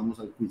 pasamos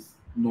al quiz,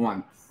 no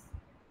antes.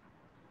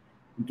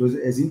 Entonces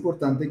es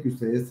importante que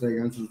ustedes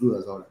traigan sus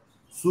dudas. Ahora,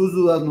 sus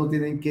dudas no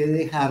tienen que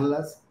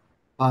dejarlas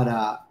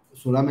para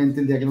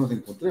solamente el día que nos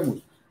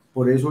encontremos.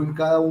 Por eso en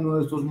cada uno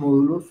de estos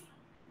módulos,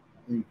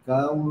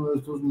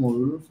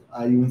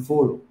 hay un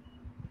foro.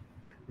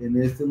 En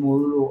este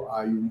módulo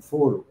hay un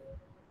foro.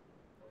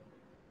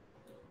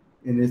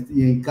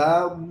 Y en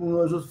cada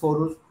uno de esos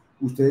foros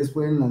ustedes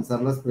pueden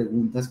lanzar las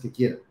preguntas que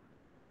quieran.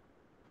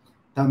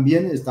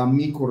 También está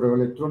mi correo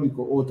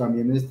electrónico o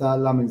también está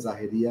la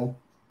mensajería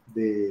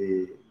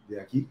de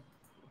aquí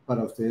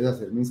para ustedes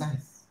hacer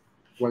mensajes.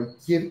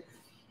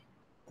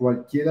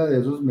 Cualquiera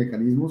de esos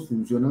mecanismos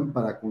funcionan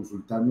para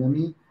consultarme a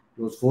mí.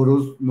 Los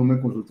foros no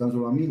me consultan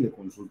solo a mí, le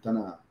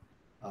consultan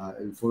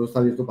el foro está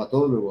abierto para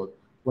todos, luego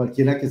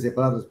cualquiera que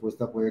sepa la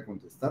respuesta puede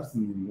contestar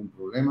sin ningún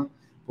problema,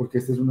 porque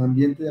este es un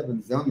ambiente de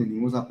aprendizaje donde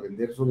venimos a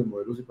aprender sobre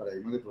modelos y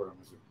paradigmas de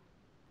programación.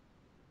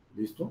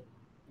 ¿Listo?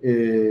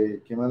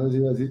 ¿Qué más les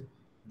iba a decir?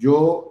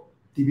 Yo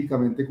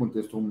típicamente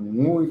contesto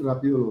muy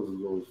rápido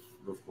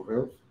los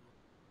correos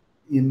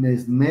y me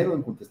esmero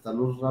en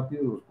contestarlos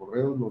rápido, los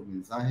correos, los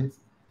mensajes,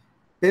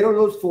 pero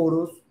los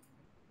foros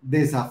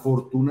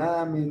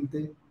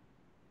desafortunadamente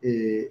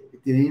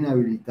tienen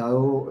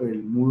inhabilitado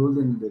el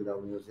Moodle de la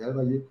Universidad del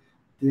Valle,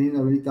 tienen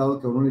inhabilitado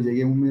que a uno le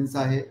llegue un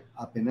mensaje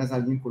apenas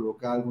alguien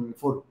coloca algo en el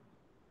foro.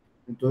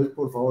 Entonces,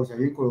 por favor, si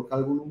alguien coloca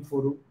algo en un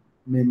foro,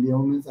 me envía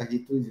un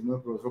mensajito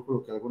diciendo, profesor,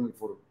 coloqué algo en el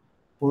foro.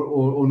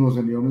 O nos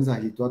envía un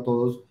mensajito a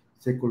todos,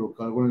 se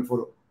colocó algo en el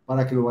foro,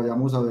 para que lo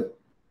vayamos a ver.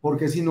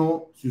 Porque si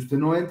no, si usted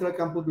no entra al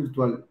campus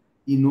virtual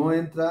y no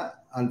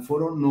entra al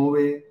foro, no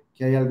ve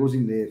que hay algo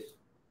sin leer.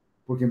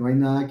 Porque no hay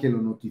nada que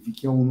lo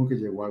notifique a uno que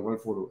llegó algo al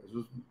foro.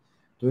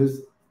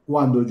 Entonces,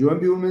 cuando yo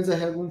envío un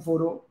mensaje a algún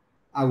foro,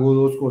 hago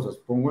dos cosas.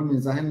 Pongo el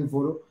mensaje en el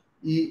foro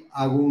y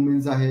hago un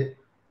mensaje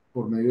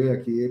por medio de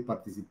aquí de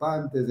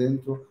participantes,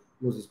 dentro,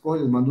 los escojo,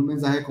 les mando un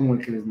mensaje como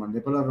el que les mandé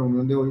para la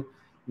reunión de hoy,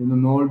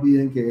 no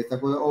olviden que esta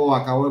cosa, o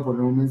acabo de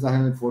poner un mensaje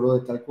en el foro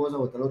de tal cosa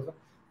o tal otra,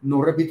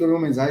 no repito el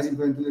mismo mensaje,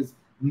 simplemente les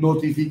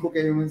notifico que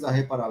hay un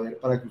mensaje para ver,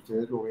 para que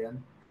ustedes lo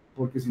vean,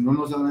 porque si no,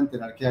 no se van a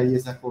enterar que hay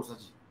esa cosa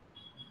allí.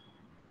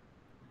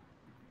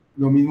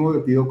 Lo mismo le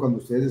pido cuando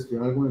ustedes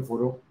escriban algo en el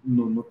foro,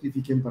 nos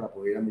notifiquen para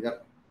poder ir a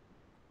mirar.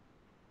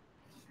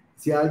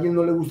 Si a alguien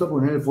no le gusta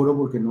poner el foro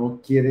porque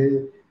no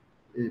quiere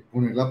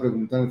poner la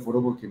pregunta en el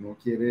foro, porque no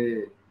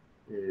quiere,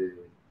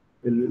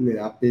 le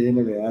da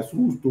pena, le da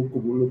susto,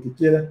 como lo que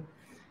quiera,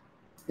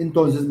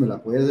 entonces me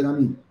la puede hacer a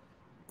mí.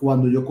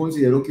 Cuando yo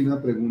considero que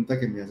una pregunta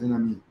que me hacen a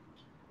mí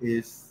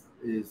es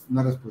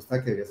una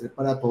respuesta que debería ser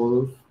para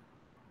todos,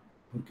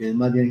 porque es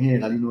más bien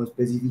general y no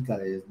específica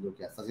de lo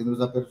que está haciendo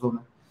esa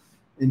persona,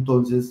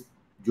 entonces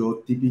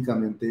yo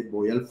típicamente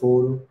voy al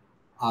foro,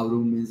 abro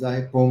un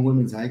mensaje, pongo el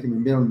mensaje que me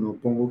enviaron, no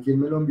pongo quién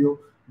me lo envió,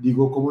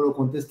 digo cómo lo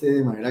contesté,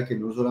 de manera que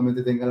no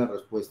solamente tenga la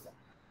respuesta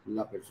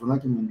la persona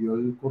que me envió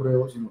el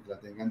correo, sino que la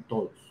tengan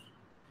todos.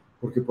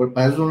 Porque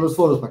para eso son los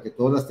foros, para que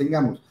todos las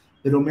tengamos.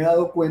 Pero me he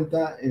dado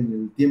cuenta en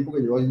el tiempo que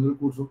llevo haciendo el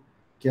curso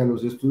que a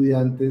los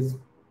estudiantes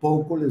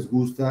poco les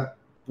gusta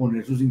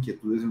poner sus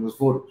inquietudes en los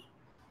foros.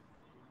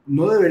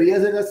 No debería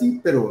ser así,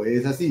 pero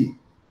es así.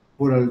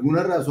 Por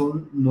alguna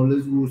razón no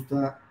les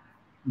gusta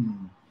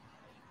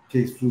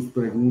que sus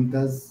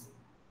preguntas,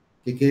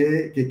 que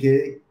quede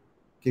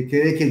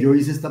que yo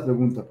hice esta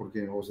pregunta,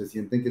 porque o se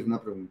sienten que es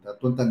una pregunta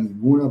tonta,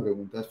 ninguna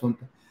pregunta es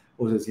tonta,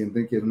 o se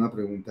sienten que es una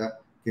pregunta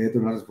que debe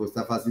tener una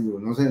respuesta fácil, o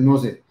no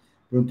sé.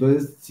 Pero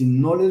entonces, si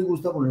no les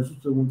gusta poner sus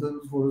preguntas en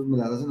los foros, me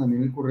las hacen a mí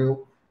en el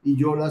correo y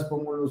yo las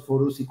pongo en los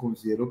foros si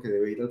considero que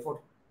debe ir al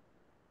foro.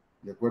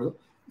 ¿De acuerdo?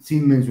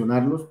 Sin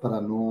mencionarlos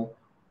para no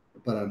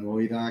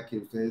ir a que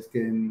ustedes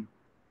queden,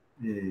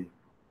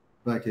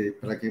 para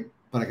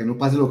que no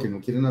pase lo que no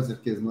quieren hacer,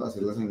 que es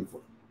hacerlas en el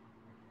foro.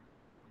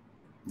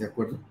 ¿De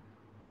acuerdo?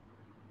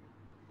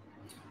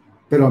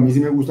 Pero a mí sí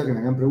me gusta que me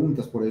hagan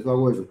preguntas, por eso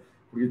hago eso.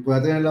 Porque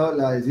pueda tener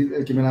decir,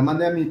 el que me la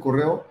mande a mi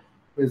correo,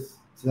 pues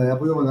se la haya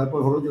podido mandar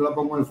por el foro, yo la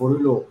pongo en el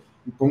foro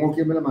y pongo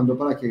quién me la mandó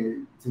para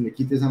que se le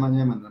quite esa maña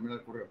de mandarme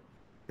al correo.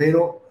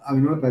 Pero a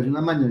mí no me parece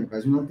una maña, me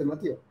parece una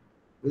alternativa.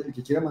 Entonces, el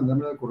que quiera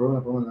mandarme al correo,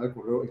 la puedo mandar al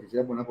correo. El que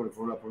quiera ponerla por el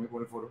foro, la pone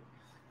por el foro.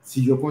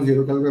 Si yo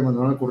considero que algo que me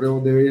mandaron al correo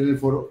debe ir en el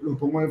foro, lo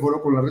pongo en el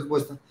foro con la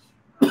respuesta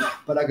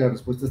para que la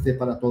respuesta esté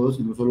para todos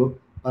y no solo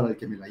para el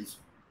que me la hizo.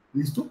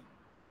 ¿Listo?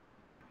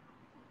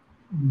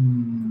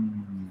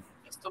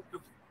 Listo,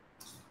 profe.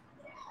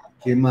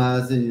 ¿Qué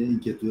más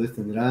inquietudes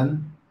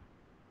tendrán?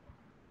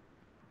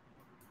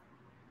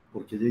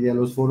 ¿Por qué llegué a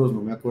los foros?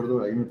 No me acuerdo,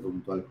 alguien me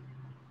preguntó algo.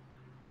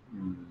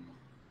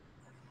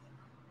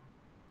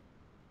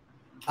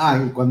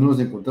 ¿Y cuándo nos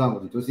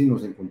encontramos? Entonces, sí,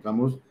 nos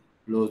encontramos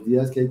los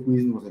días que hay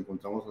quiz, nos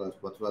encontramos a las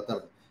 4 de la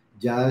tarde.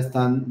 Ya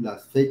están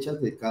las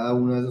fechas de cada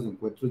uno de esos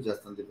encuentros, ya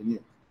están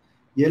definidas.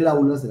 Y el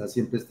aula será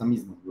siempre esta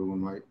misma, luego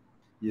no hay.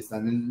 Y está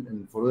en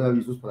el foro de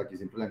avisos para que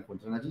siempre la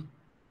encuentren allí.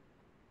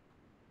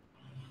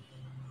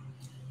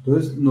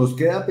 Entonces, nos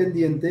queda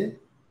pendiente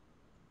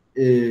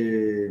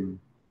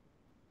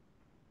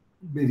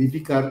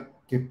verificar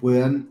que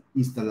puedan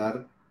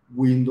instalar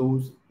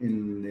Windows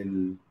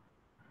en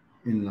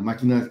la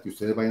máquina que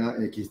ustedes vayan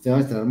que ustedes van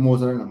a instalar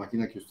Mozart en la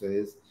máquina que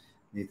ustedes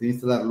necesiten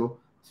instalarlo.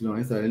 Si lo van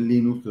a instalar en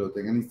Linux, que lo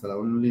tengan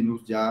instalado en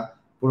Linux, ya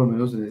por lo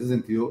menos en ese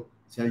sentido,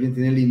 si alguien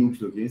tiene Linux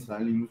y lo quiere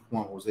instalar en Linux,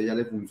 Juan José ya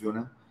le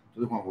funciona.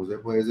 Entonces Juan José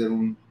puede ser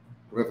un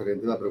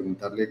referente para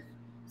preguntarle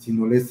si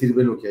no les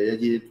sirve lo que hay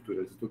allí, el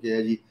tutorialcito que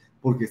hay allí,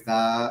 porque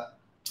está,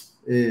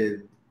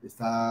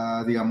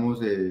 digamos,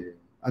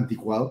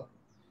 anticuado,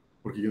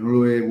 porque yo no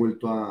lo he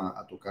vuelto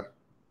a tocar,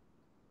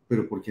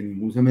 pero porque en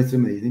ningún semestre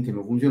me dicen que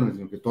no funciona,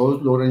 sino que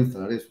todos logran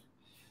instalar eso.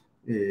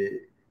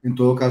 En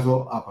todo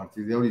caso, a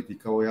partir de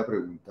ahorita voy a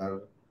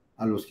preguntar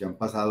a los que han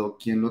pasado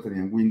quién lo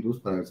tenía en Windows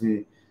para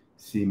ver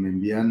si me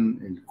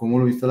envían cómo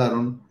lo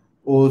instalaron,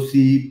 o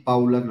si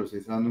Paula, que lo está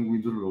instalando en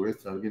Windows, lo logra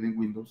instalar bien en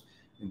Windows.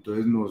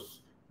 Entonces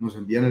nos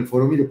envían el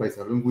foro, mire, para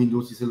instalarlo en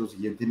Windows hice lo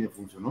siguiente y me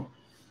funcionó,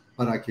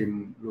 para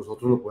que los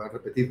otros lo puedan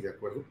repetir, ¿de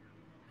acuerdo?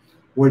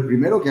 O el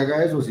primero que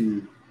haga eso,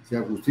 si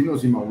Agustín o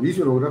si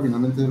Mauricio logra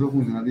finalmente hacerlo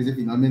funcionar, dice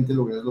finalmente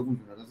logré hacerlo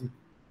funcionar así.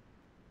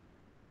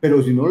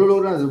 Pero si no lo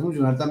logran hacer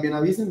funcionar, también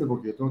avísenme,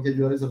 porque yo tengo que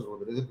ayudarles a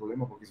resolver ese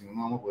problema, porque si no,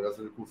 no vamos a poder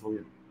hacer el curso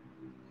bien.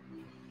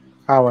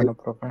 Bueno,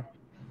 profe.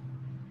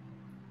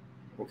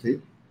 ¿Ok?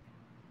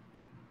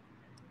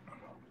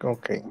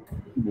 Ok.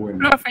 Bueno.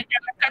 Profe, ya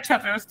la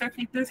cacharreo este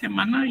fin de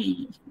semana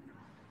y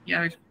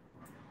a ver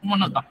cómo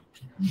nos va.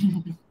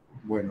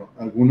 Bueno,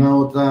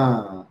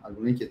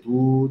 alguna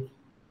inquietud?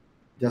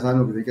 Ya saben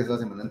lo que tienen que hacer la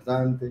semana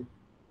entrante.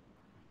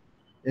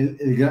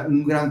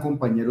 Un gran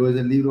compañero es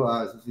el libro.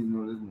 Eso sí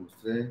no les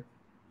mostré.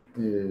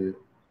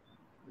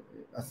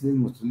 ¿Así les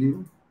mostré el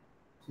libro?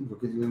 Sí, creo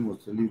que sí les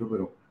mostré el libro,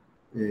 pero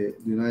de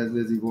una vez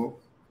les digo,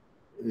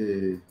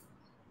 el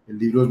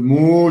libro es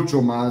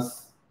mucho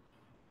más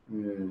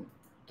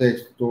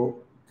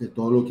texto que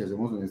todo lo que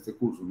hacemos en este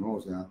curso, ¿no?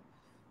 O sea,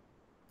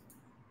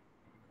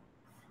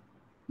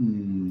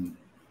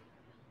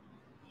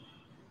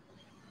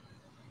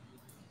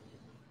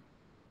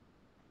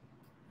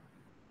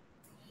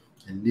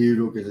 el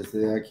libro que es este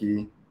de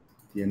aquí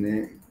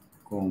tiene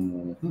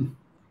como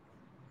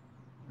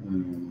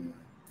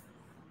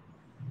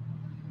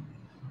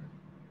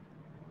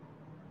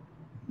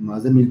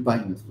más de 1000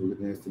 páginas, creo que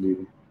tiene este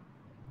libro.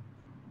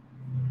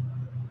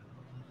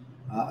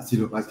 Sí,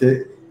 lo que pasa es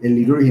que el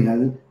libro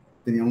original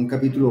tenía un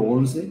capítulo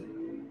 11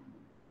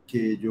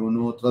 que yo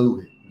no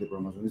traduje, de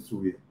programación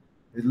distribuida.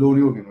 Es lo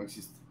único que no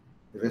existe.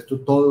 El resto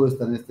todo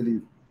está en este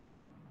libro.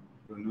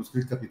 Pero no es que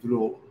el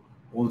capítulo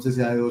 11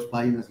 sea de 2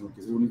 páginas, sino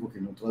que es el único que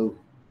no traduje.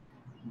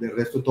 De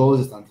resto todos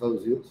están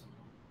traducidos.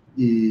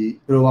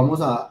 Pero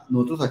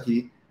nosotros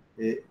aquí,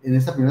 en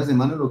esta primera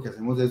semana lo que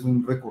hacemos es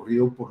un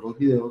recorrido por los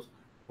videos,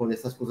 por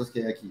estas cosas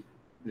que hay aquí,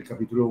 del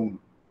capítulo 1.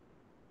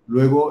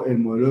 Luego el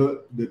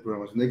modelo de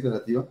programación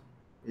declarativa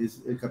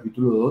es el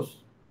capítulo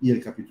 2 y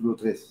el capítulo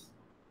 3.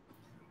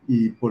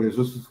 Y por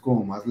eso es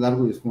como más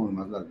largo y es como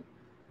más largo.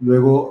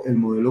 Luego el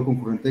modelo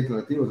concurrente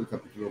declarativo es el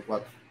capítulo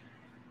 4.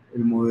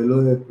 El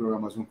modelo de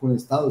programación con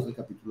estado es el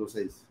capítulo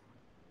 6.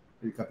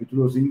 El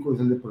capítulo 5 es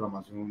el de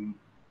programación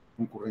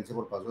concurrencia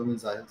por paso de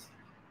mensajes.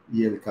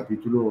 Y el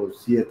capítulo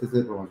 7 es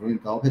de programación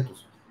orientada a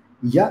objetos.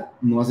 Y ya,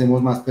 no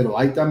hacemos más, pero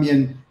hay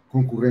también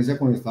concurrencia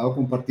con estado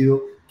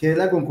compartido, que es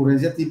la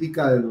concurrencia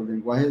típica de los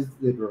lenguajes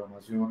de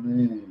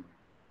programación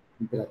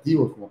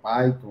imperativos, como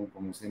Python,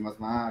 como C++,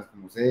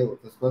 como C,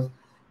 otras cosas,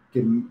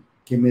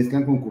 que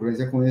mezclan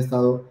concurrencia con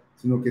estado,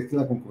 sino que es que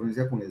la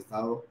concurrencia con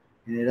estado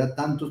genera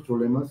tantos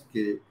problemas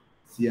que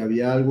si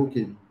hay algo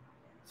que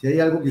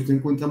usted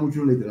encuentra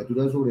mucho en la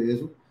literatura sobre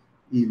eso,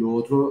 y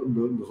los otros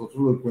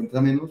lo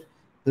encuentra menos,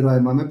 pero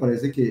además me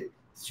parece que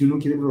si uno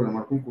quiere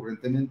programar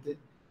concurrentemente,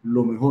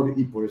 lo mejor,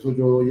 y por eso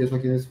yo doy eso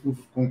aquí en este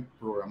curso, con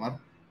programar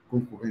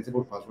concurrencia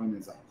por paso de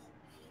mensajes,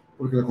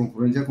 porque la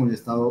concurrencia con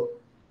estado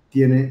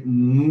tiene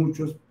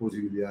muchas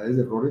posibilidades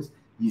de errores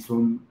y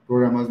son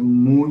programas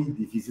muy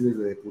difíciles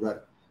de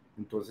depurar.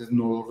 Entonces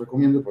no los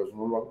recomiendo, por eso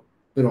no lo hago,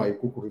 pero hay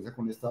concurrencia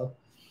con estado.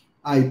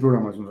 Hay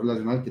programación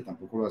relacional, que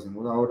tampoco lo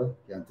hacemos ahora,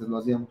 que antes lo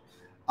hacíamos.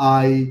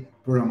 Hay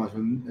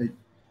programación,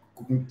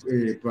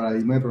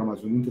 paradigma de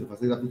programación de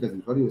interfaces gráficas de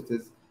usuario,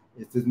 este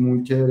es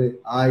muy chévere.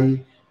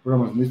 Hay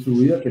programación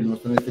distribuida, que no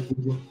está en este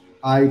curso,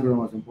 hay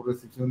programación por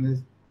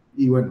restricciones,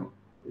 y bueno,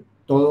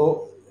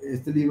 todo,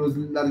 este libro es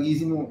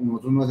larguísimo,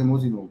 nosotros no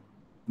hacemos sino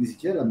ni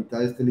siquiera la mitad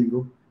de este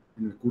libro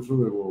en el curso,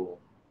 luego,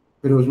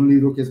 pero es un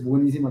libro que es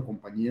buenísima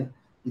compañía,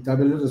 y tal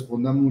vez les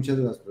responda muchas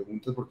de las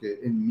preguntas, porque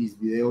en mis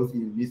videos y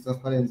en mis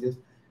transparencias,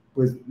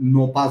 pues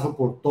no paso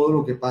por todo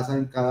lo que pasa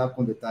en cada,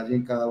 con detalle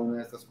en cada una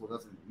de estas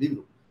cosas en el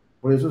libro.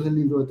 Por eso es el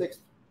libro de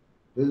texto.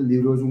 Entonces el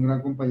libro es un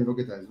gran compañero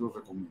que también se los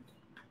recomiendo.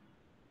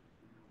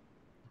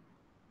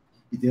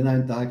 Y tiene la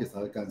ventaja que está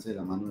al alcance de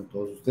la mano de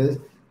todos ustedes.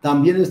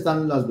 También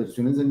están las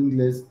versiones en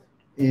inglés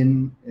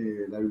en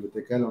la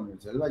biblioteca de la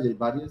Universidad del Valle. Hay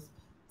varias.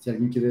 Si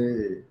alguien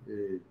quiere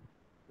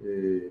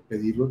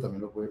pedirlo,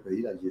 también lo puede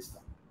pedir. Allí está.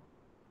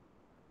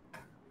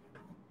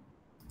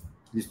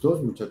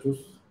 ¿Listos,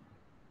 muchachos?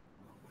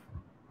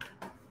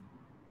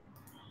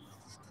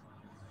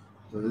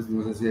 Entonces,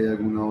 no sé si hay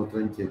alguna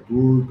otra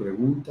inquietud,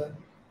 pregunta.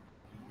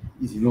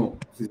 Y si no,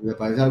 si les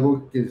parece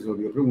algo que se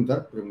olvidó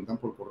preguntar, preguntan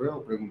por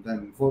correo, preguntan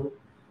en un foro,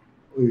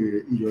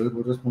 y yo les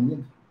voy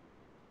respondiendo.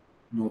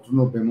 Nosotros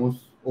nos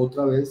vemos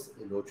otra vez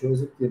el 8 de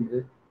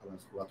septiembre a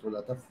las 4 de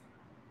la tarde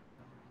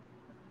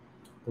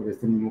por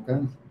este mismo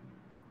canal.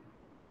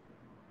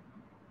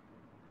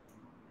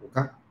 ¿Ok?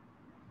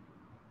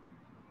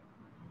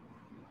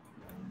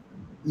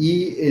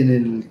 Y en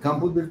el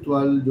campus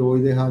virtual yo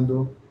voy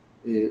dejando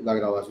la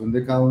grabación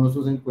de cada uno de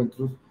estos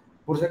encuentros,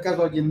 por si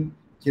acaso alguien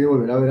quiere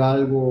volver a ver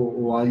algo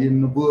o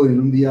alguien no pudo venir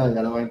un día,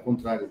 ya la va a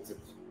encontrar, etc.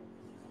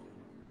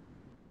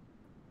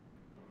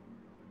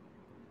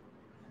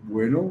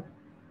 Bueno,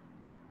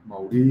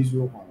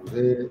 Mauricio, Juan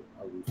José,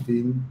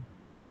 Agustín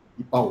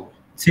y Paula.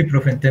 Sí,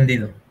 profe,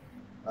 entendido.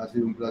 Ha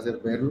sido un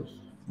placer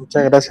verlos.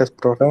 Muchas gracias,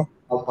 profe.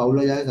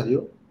 ¿Paula ya se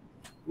salió?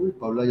 Uy,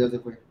 Paula ya se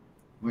fue.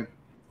 Bueno.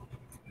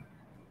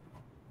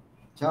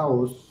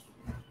 Chao.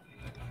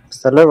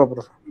 Hasta luego,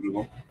 profe.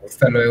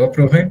 Hasta luego,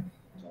 profe.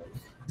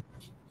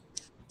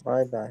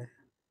 Bye, bye.